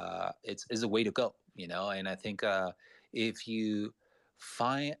 It's a way to go, And I think if you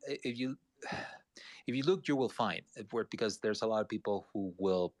find if you look, you will find because there's a lot of people who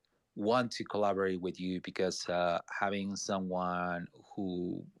will want to collaborate with you because having someone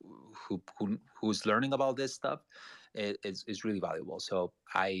who's learning about this stuff is really valuable. So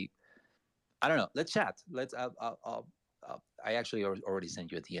I don't know. Let's chat. I actually already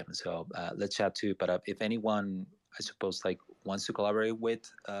sent you a DM, so let's chat too. But if anyone, I suppose, like wants to collaborate with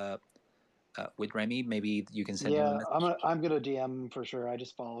Remy, maybe you can send him a Yeah, message. I'm gonna DM him for sure. I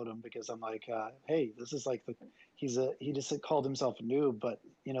just followed him because I'm like, hey, this is like he just called himself a noob, but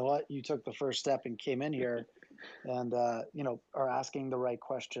you know what? You took the first step and came in here, and are asking the right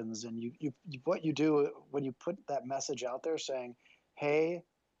questions. And you what you do when you put that message out there saying, hey,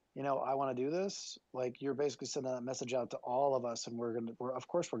 I want to do this. Like you're basically sending that message out to all of us, and we're of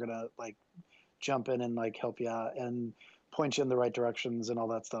course we're gonna like jump in and like help you out and point you in the right directions and all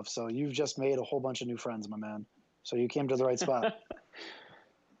that stuff. So you've just made a whole bunch of new friends, my man. So you came to the right spot.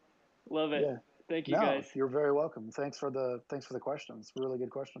 Love it. Yeah. Thank you, No, guys. you're very welcome. Thanks for the questions. Really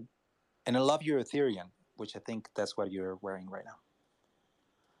good question. And I love your Ethereum, which I think that's what you're wearing right now.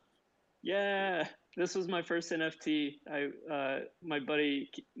 Yeah, this was my first NFT. My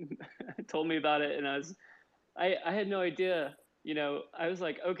buddy told me about it, and I had no idea. I was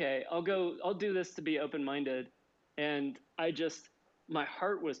like, okay, I'll do this to be open-minded, and my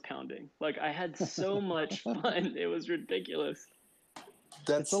heart was pounding. Like I had so much fun. It was ridiculous.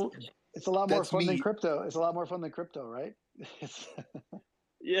 It's a lot more fun than crypto. It's a lot more fun than crypto, right?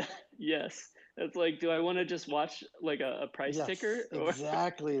 Yeah. Yes. It's like, do I want to just watch like a price ticker? Or...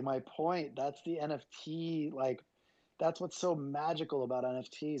 Exactly my point. That's the NFT. Like, that's what's so magical about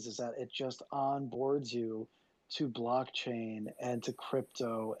NFTs is that it just onboards you to blockchain and to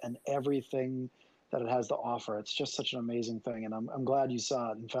crypto and everything that it has to offer. It's just such an amazing thing, and I'm glad you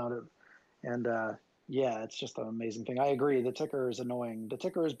saw it and found it. And yeah, it's just an amazing thing. I agree. The ticker is annoying. The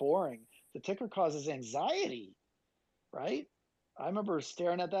ticker is boring. The ticker causes anxiety, right? I remember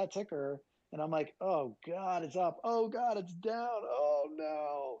staring at that ticker and I'm like, oh God, it's up. Oh God, it's down. Oh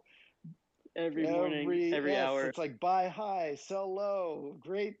no. Every morning, every hour. It's like buy high, sell low.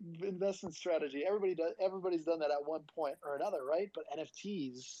 Great investment strategy. Everybody's done that at one point or another, right? But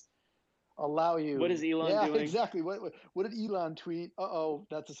NFTs allow you. What is Elon yeah, doing? Exactly. What did Elon tweet? Uh-oh,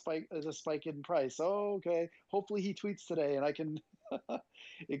 that's a spike. There's a spike in price. Oh, okay. Hopefully he tweets today and I can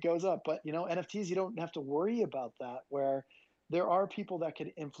it goes up. But NFTs, you don't have to worry about that, where there are people that can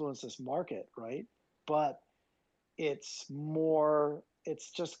influence this market, right? But it's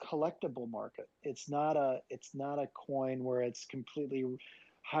just collectible market. It's not a coin where it's completely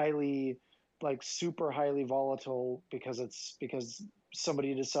highly, like super highly volatile because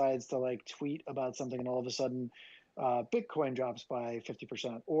somebody decides to like tweet about something and all of a sudden Bitcoin drops by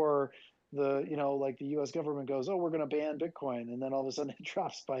 50%, or like the US government goes, oh, we're going to ban Bitcoin, and then all of a sudden it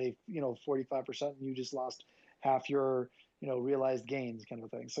drops by 45% and you just lost half your realized gains, kind of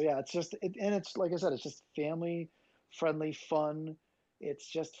thing. So yeah, and it's like I said, it's just family friendly, fun. It's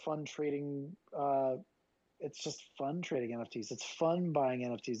just fun trading. It's just fun trading NFTs. It's fun buying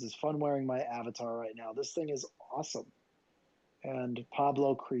NFTs. It's fun wearing my avatar right now. This thing is awesome. And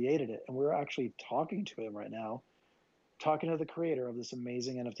Pablo created it, and we're actually talking to him right now. talking to the creator of this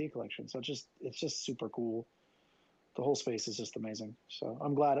amazing NFT collection. So it's just super cool. The whole space is just amazing. So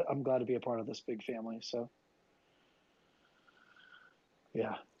I'm glad to be a part of this big family. So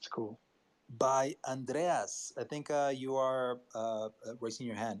yeah, it's cool. By Andreas, I think you are raising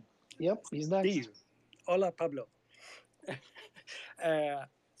your hand. Yep, he's next. Steve. Hola, Pablo.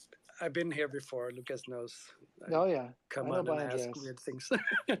 I've been here before. Lucas knows. Oh yeah, come on and ask weird things.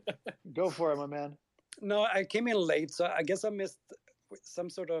 Go for it, my man. No, I came in late, so I guess I missed some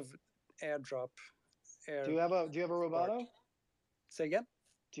sort of airdrop. Do you have a Roboto? Say again.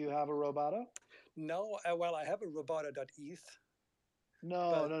 Do you have a Roboto? No, well, I have a Roboto.eth.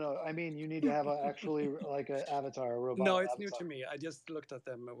 No. I mean, you need to have actually like an avatar, a Roboto. No, it's avatar. new to me. I just looked at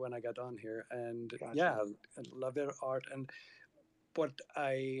them when I got on here, and yeah, I love their art. And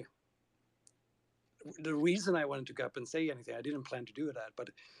the reason I wanted to go up and say anything, I didn't plan to do that, but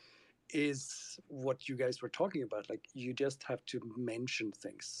is what you guys were talking about. Like, you just have to mention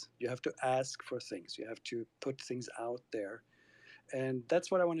things. You have to ask for things. You have to put things out there. And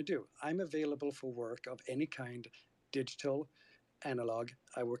that's what I want to do. I'm available for work of any kind, digital, analog.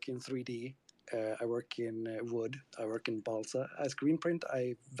 I work in 3D. I work in wood. I work in balsa. As green print,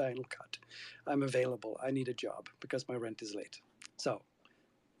 I vinyl cut. I'm available. I need a job because my rent is late. So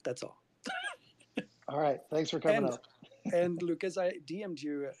that's all. All right. Thanks for coming up. And Lucas, I DM'd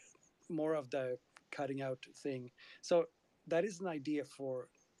you more of the cutting out thing. So that is an idea for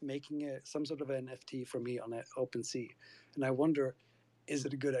making some sort of NFT for me on OpenSea. And I wonder, is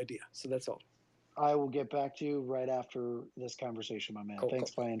it a good idea? So that's all. I will get back to you right after this conversation, my man. Cool,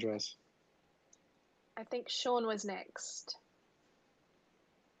 Thanks, bye, Andres. I think Sean was next.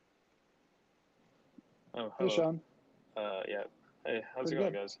 Oh, hello. Hey, Sean. Yeah. Hey, how's it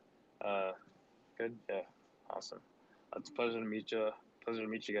going, guys? Good. Yeah. Awesome. It's a pleasure to meet you. Pleasure to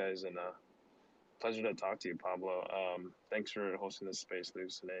meet you guys, and pleasure to talk to you, Pablo. Thanks for hosting this space,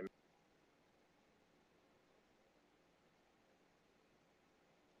 Luke's name.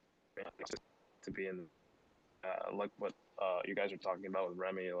 To be in, like what you guys are talking about with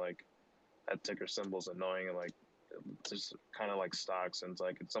Remy, like that ticker symbol's annoying, and like it's just kind of like stocks, and it's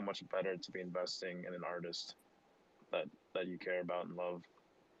like it's so much better to be investing in an artist that you care about and love.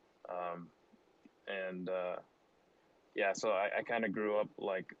 Yeah, so I kind of grew up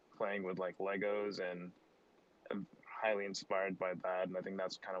like playing with like Legos, and I'm highly inspired by that, and I think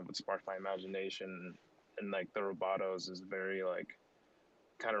that's kind of what sparked my imagination. And like the Robotos is very like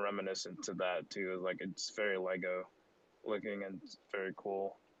kind of reminiscent to that too. Like it's very Lego looking, and it's very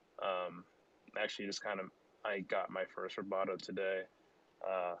cool. Actually, just kind of I got my first Roboto today.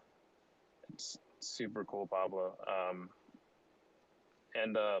 It's super cool, Pablo.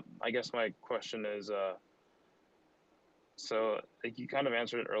 And I guess my question is, so like you kind of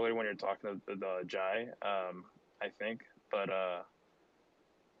answered it earlier when you're talking to the Jai, I think, but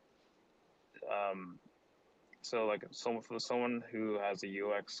so like for someone who has a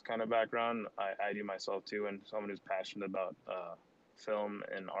UX kind of background, I do myself too, and someone who's passionate about film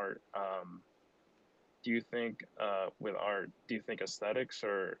and art. Do you think with art, do you think aesthetics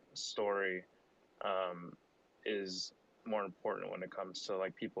or story is more important when it comes to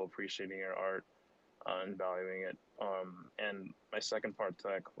like people appreciating your art and valuing it? And my second part to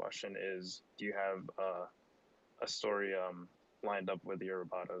that question is, do you have a story lined up with your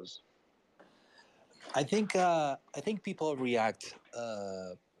Robotos? I think people react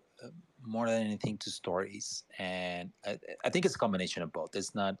more than anything to stories, and I think it's a combination of both.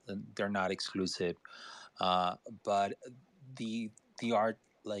 It's not they're not exclusive, but the art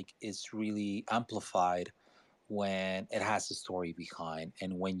like is really amplified when it has a story behind,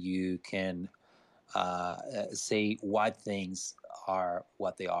 and when you can say why things are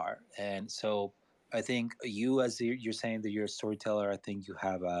what they are. And so I think you, as you're saying that you're a storyteller, I think you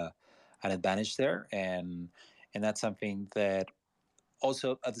have an advantage there, and that's something that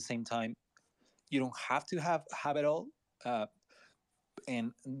also at the same time you don't have to have it all.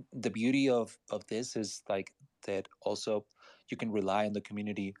 And the beauty of this is like that also you can rely on the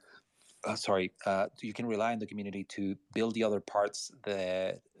community. You can rely on the community to build the other parts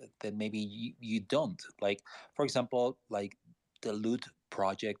that maybe you don't like. For example, like the loot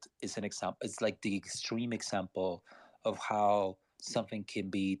project is an example. It's like the extreme example of how something can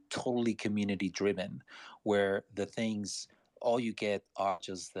be totally community driven, where the things all you get are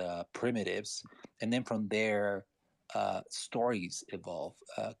just the primitives, and then from there stories evolve,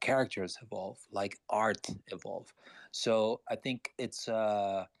 characters evolve, like art evolve. So I think it's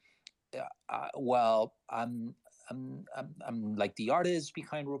well, I'm like the artist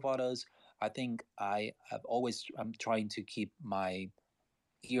behind Robotos. I think I'm trying to keep my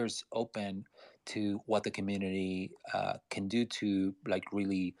ears open to what the community can do to like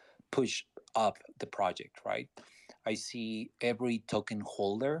really push up the project, right? I see every token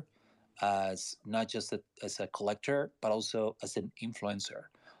holder as not just as a collector, but also as an influencer.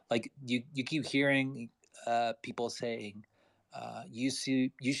 Like you keep hearing people saying, you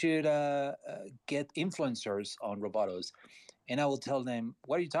should get influencers on Robotos. And I will tell them,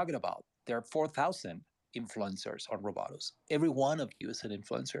 what are you talking about? There are 4,000 influencers on Robotos. Every one of you is an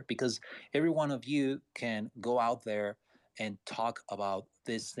influencer because every one of you can go out there and talk about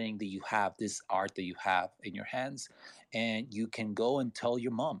this thing that you have, this art that you have in your hands. And you can go and tell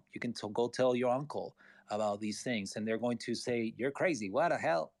your mom, you can go tell your uncle about these things. And they're going to say, you're crazy. What the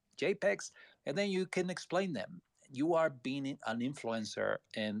hell? JPEGs? And then you can explain them. You are being an influencer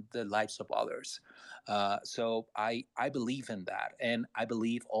in the lives of others. So I believe in that. And I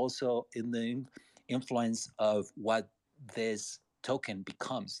believe also in the influence of what this token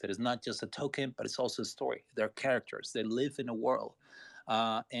becomes. That is not just a token, but it's also a story. They're characters. They live in a world.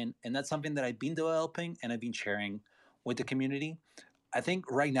 And that's something that I've been developing and I've been sharing with the community. I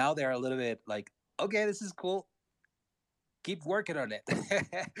think right now they're a little bit like, okay, this is cool. Keep working on it.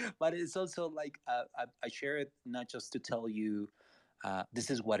 But it's also like I share it not just to tell you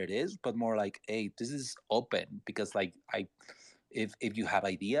this is what it is, but more like, hey, this is open because like if you have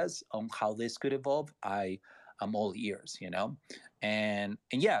ideas on how this could evolve, I'm all ears, you know. And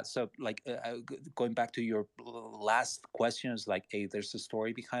yeah, so like going back to your last question is like, hey, there's a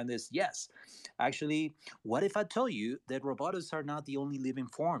story behind this. Yes, actually, what if I tell you that robots are not the only living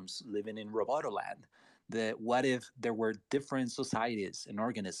forms living in Robotoland? That what if there were different societies and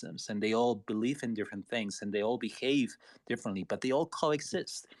organisms and they all believe in different things and they all behave differently, but they all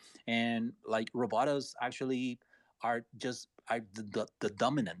coexist? And like robots actually are just are the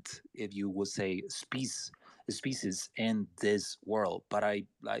dominant, if you would say, species in this world. But I've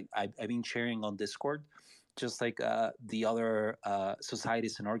been sharing on Discord, just like the other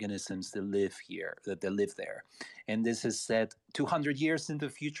societies and organisms that live here, that they live there, and this is set 200 years in the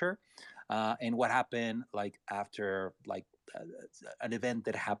future. And what happened like after like an event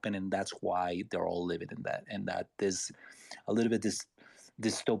that happened, and that's why they're all living in that, and that this a little bit this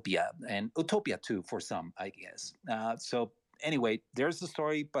dystopia and utopia too for some, I guess. So anyway, there's the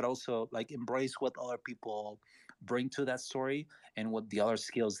story, but also like embrace what other people bring to that story and what the other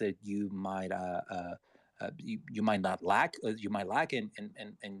skills that you might not lack, you might lack, and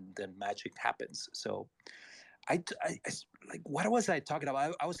then magic happens. So like, what was I talking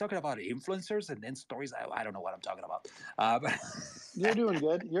about? I was talking about influencers and then stories. I don't know what I'm talking about. But You're doing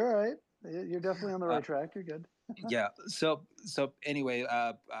good. You're all right. You're definitely on the right track. You're good. Yeah. So anyway,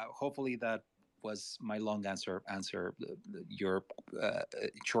 hopefully that was my long answer your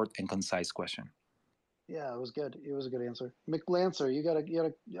short and concise question. Yeah, it was good. It was a good answer. McLancer, you gotta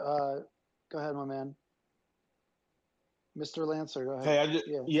go ahead, my man. Mr. Lancer, go ahead.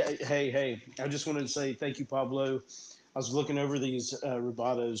 Hey, I just wanted to say thank you, Pablo. I was looking over these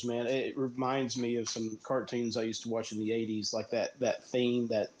Robotos, man. It reminds me of some cartoons I used to watch in the '80s, like that theme,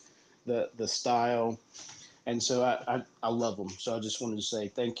 that the style, and so I love them. So I just wanted to say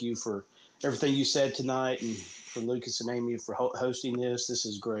thank you for everything you said tonight, and for Lucas and Amy for hosting this. This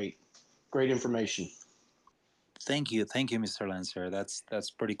is great information. Thank you, Mr. Lancer.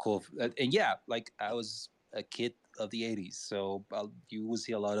 That's pretty cool. And yeah, like I was a kid of the '80s, so you will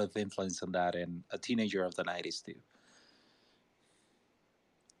see a lot of influence on that, and a teenager of the '90s too.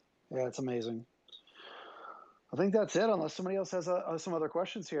 Yeah, it's amazing. I think that's it, unless somebody else has some other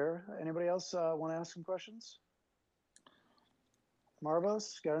questions here. Anybody else want to ask some questions?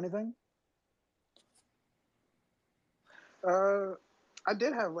 Marvos, got anything? I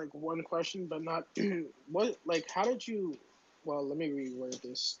did have like one question, but not what like how did you? Well, let me reword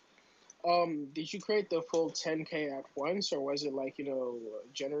this. Did you create the full 10K at once, or was it like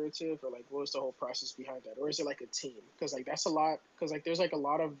generative, or like what was the whole process behind that, or is it like a team? Because like that's a lot. Because like there's like a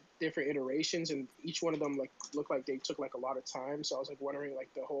lot of different iterations, and each one of them like look like they took like a lot of time. So I was like wondering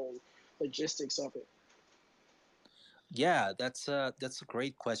like the whole logistics of it. Yeah, that's a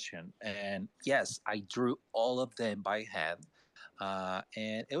great question. And yes, I drew all of them by hand.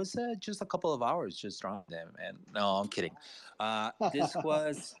 And it was just a couple of hours just drawing them. And no, I'm kidding. This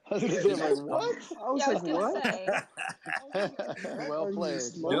was. I was gonna say, like, what? I was like, what? Say. Well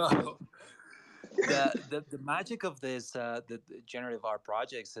played. No. The magic of this the generative art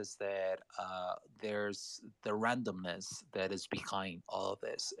projects is that there's the randomness that is behind all of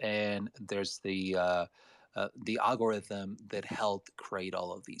this, and there's the algorithm that helped create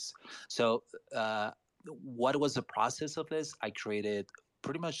all of these. So what was the process of this? I created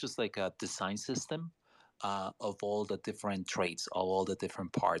pretty much just like a design system of all the different traits, of all the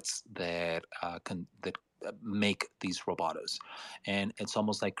different parts that make these robotos, and it's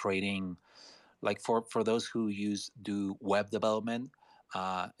almost like creating, like for those who do web development,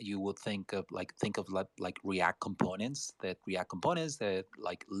 you would think of like React components that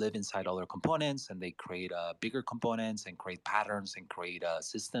like live inside other components, and they create bigger components and create patterns and create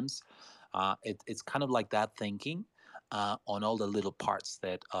systems. It's kind of like that thinking on all the little parts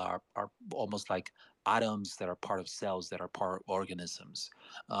that are almost like atoms that are part of cells that are part of organisms.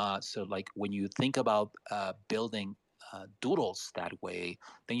 So like when you think about building doodles that way,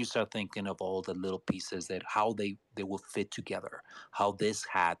 then you start thinking of all the little pieces that how they will fit together, how this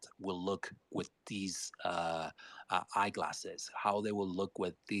hat will look with these eyeglasses, how they will look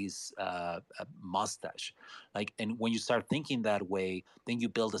with these mustache, like. And when you start thinking that way, then you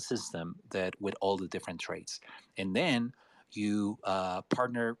build a system that with all the different traits, and then you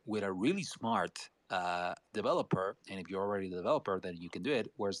partner with a really smart developer. And if you're already a developer, then you can do it,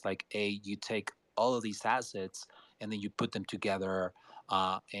 where it's like you take all of these assets and then you put them together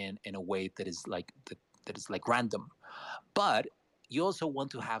in a way that is like that is like random. But you also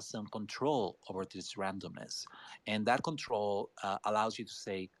want to have some control over this randomness, and that control allows you to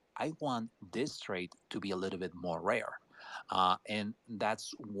say, I want this trait to be a little bit more rare. And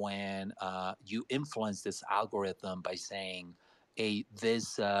that's when you influence this algorithm by saying, hey,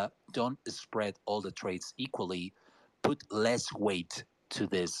 this don't spread all the traits equally, put less weight to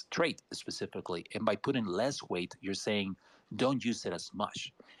this trait specifically. And by putting less weight, you're saying don't use it as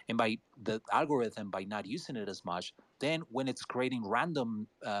much. And by the algorithm, by not using it as much, then when it's creating random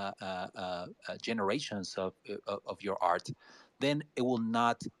generations of your art, then it will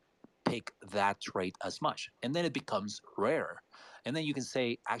not pick that trait as much, and then it becomes rarer. And then you can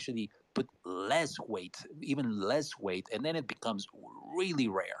say, actually put less weight, even less weight, and then it becomes really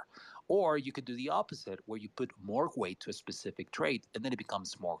rare. Or you could do the opposite, where you put more weight to a specific trait and then it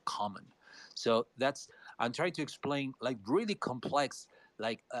becomes more common. So that's, I'm trying to explain like really complex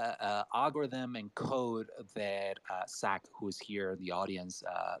like algorithm and code that Zach, who is here in the audience,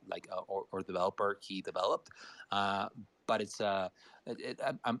 or developer, he developed. But it's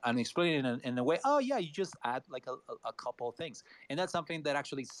I'm explaining it in a way. Oh yeah, you just add like a couple of things, and that's something that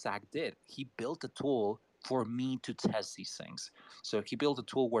actually Zach did. He built a tool for me to test these things. So he built a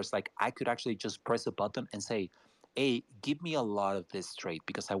tool where it's like I could actually just press a button and say, "Hey, give me a lot of this trait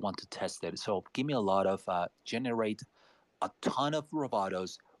because I want to test it." So give me a lot of generate a ton of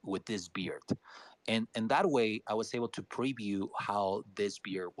Robotos with this beard. And that way I was able to preview how this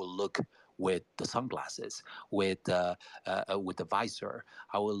beard will look with the sunglasses, with the visor,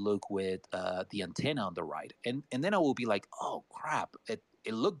 how it will look with the antenna on the right. And then I will be like, oh crap, it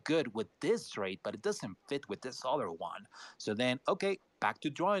looked good with this trait, but it doesn't fit with this other one. So then, okay, back to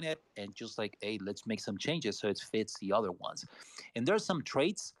drawing it and just like, hey, let's make some changes so it fits the other ones. And there's some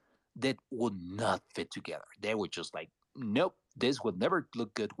traits that would not fit together. They were just like, nope, this would never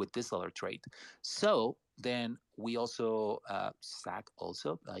look good with this other trait. So then we also, Zach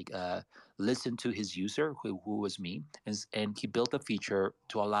also listened to his user, who was me, and he built a feature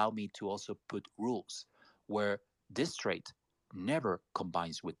to allow me to also put rules where this trait never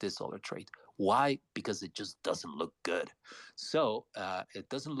combines with this other trait. Why? Because it just doesn't look good. So it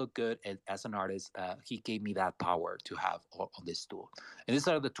doesn't look good. And as an artist, he gave me that power to have on this tool. And these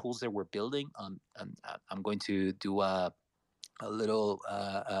are the tools that we're building. And I'm going to do a little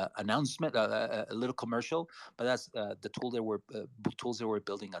announcement, a little commercial, but that's the tools that we're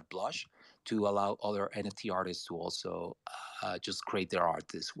building at Blush to allow other NFT artists to also just create their art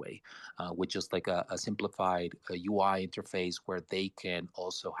this way, with just like a simplified UI interface where they can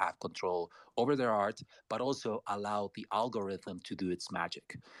also have control over their art, but also allow the algorithm to do its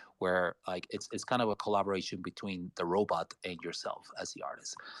magic, where like it's kind of a collaboration between the robot and yourself as the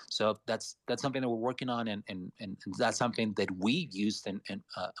artist. So that's something that we're working on, and that's something that we used on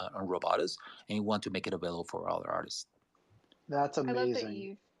Robotos, and we want to make it available for other artists. That's I love that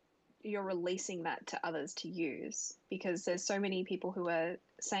amazing. you're releasing that to others to use, because there's so many people who are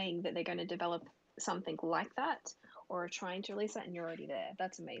saying that they're going to develop something like that or are trying to release that, and you're already there.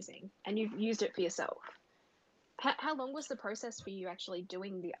 That's amazing. And you've used it for yourself. How long was the process for you actually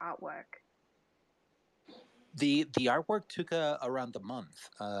doing the artwork? The artwork took around a month,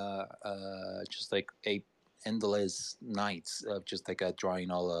 just like a endless nights of just like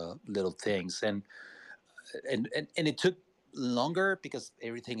drawing all the little things, and it took longer because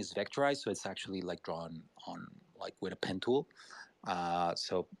everything is vectorized, so it's actually like drawn on like with a pen tool.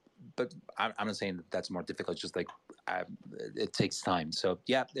 So, but I'm not saying that's more difficult. Just like it takes time. So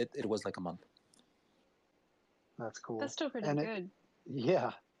yeah, it was like a month. That's cool. That's still pretty And good.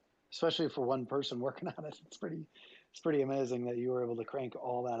 yeah. especially for one person working on it. It's pretty amazing that you were able to crank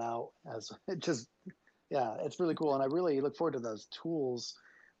all that out. As it just, yeah, it's really cool, and I really look forward to those tools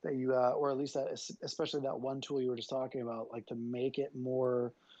that you, or at least that, especially that one tool you were just talking about, like to make it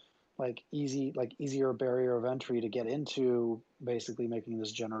more like easier barrier of entry to get into basically making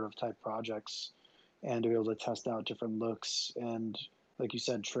this generative type projects and to be able to test out different looks and, like you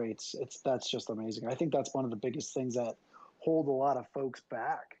said, traits. That's just amazing. I think that's one of the biggest things that hold a lot of folks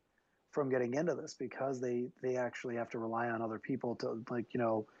back from getting into this, because they actually have to rely on other people to, like,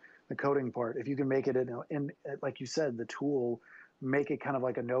 the coding part. If you can make it in like you said, the tool, make it kind of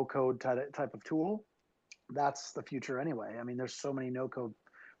like a no code type of tool, that's the future anyway. I mean, there's so many no code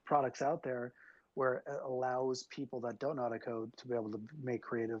products out there where it allows people that don't know how to code to be able to make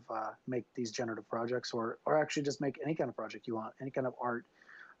make these generative projects, or actually just make any kind of project you want, any kind of art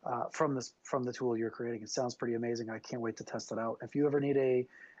from the tool you're creating. It sounds pretty amazing. I can't wait to test it out. If you ever need a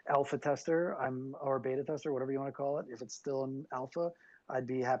alpha tester, or beta tester, whatever you want to call it, if it's still in alpha, I'd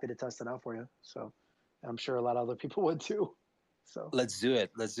be happy to test it out for you. So I'm sure a lot of other people would too. So let's do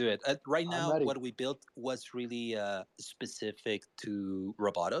it. Let's do it. Right I'm now, ready. what we built was really specific to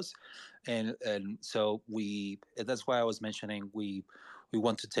Robotos, and so that's why I was mentioning we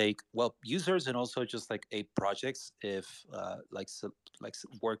want to take users and also just like a projects, if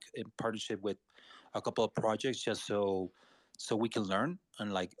work in partnership with a couple of projects, just so we can learn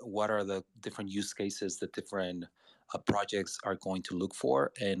and like what are the different use cases that different projects are going to look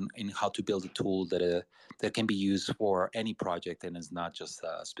for, and how to build a tool that can be used for any project and is not just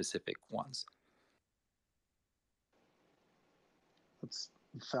specific ones. That's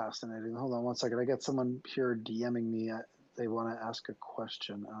fascinating. Hold on one second. I got someone here DMing me. They want to ask a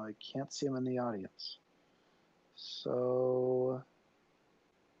question. I can't see them in the audience. So,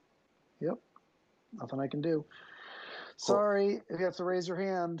 yep, nothing I can do. Cool. Sorry, if you have to raise your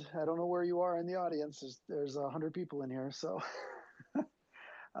hand. I don't know where you are in the audience. There's 100 people in here, so.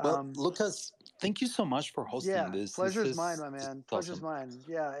 Well, Lucas, thank you so much for hosting this. Pleasure's mine, my man. Pleasure's mine.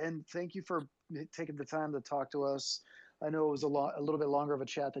 Yeah, and thank you for taking the time to talk to us. I know it was a little bit longer of a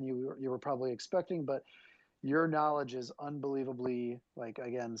chat than you were probably expecting, but your knowledge is unbelievably, like,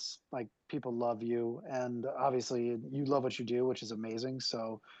 again, like, people love you, and obviously you love what you do, which is amazing.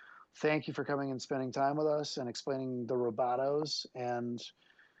 So thank you for coming and spending time with us and explaining the Robotos. And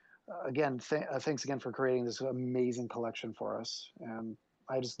again, thanks again for creating this amazing collection for us. And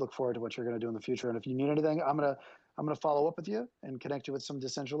I just look forward to what you're going to do in the future. And if you need anything, I'm gonna follow up with you and connect you with some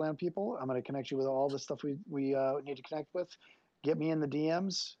Decentraland people. I'm gonna connect you with all the stuff we need to connect with. Get me in the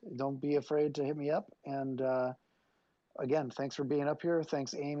DMs. Don't be afraid to hit me up. And again, thanks for being up here.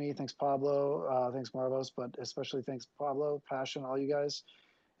 Thanks, Amy. Thanks, Pablo. Thanks, Marvos. But especially thanks, Pablo, Passion, all you guys,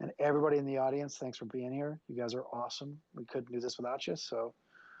 and everybody in the audience. Thanks for being here. You guys are awesome. We couldn't do this without you. So,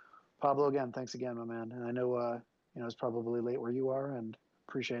 Pablo, again, thanks again, my man. And I know it's probably late where you are, and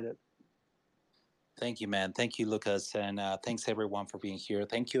appreciate it. Thank you, man. Thank you, Lucas, and thanks everyone for being here.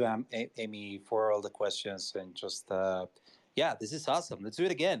 Thank you, Amy, for all the questions, and just this is awesome. Let's do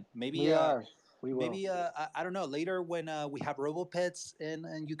it again. Maybe we will. Maybe I don't know, later when we have RoboPets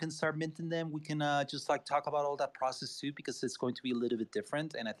and you can start minting them, we can just like talk about all that process too, because it's going to be a little bit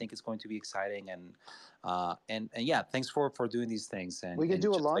different, and I think it's going to be exciting. And yeah, thanks for doing these things. And we could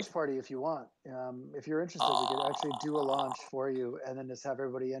do a launch party if you want. If you're interested, we could actually do a launch for you, and then just have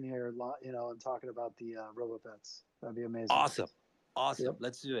everybody in here, and talking about the RoboPets. That'd be amazing. Awesome. Yep.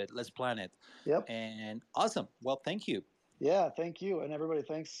 Let's do it. Let's plan it. Yep. And awesome. Well, thank you. Yeah, thank you. And everybody,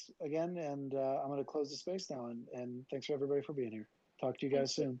 thanks again. And I'm going to close the space now. And thanks for everybody for being here. Talk to you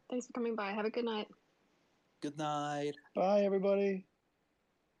guys soon. Thanks for coming by. Have a good night. Good night. Bye, everybody.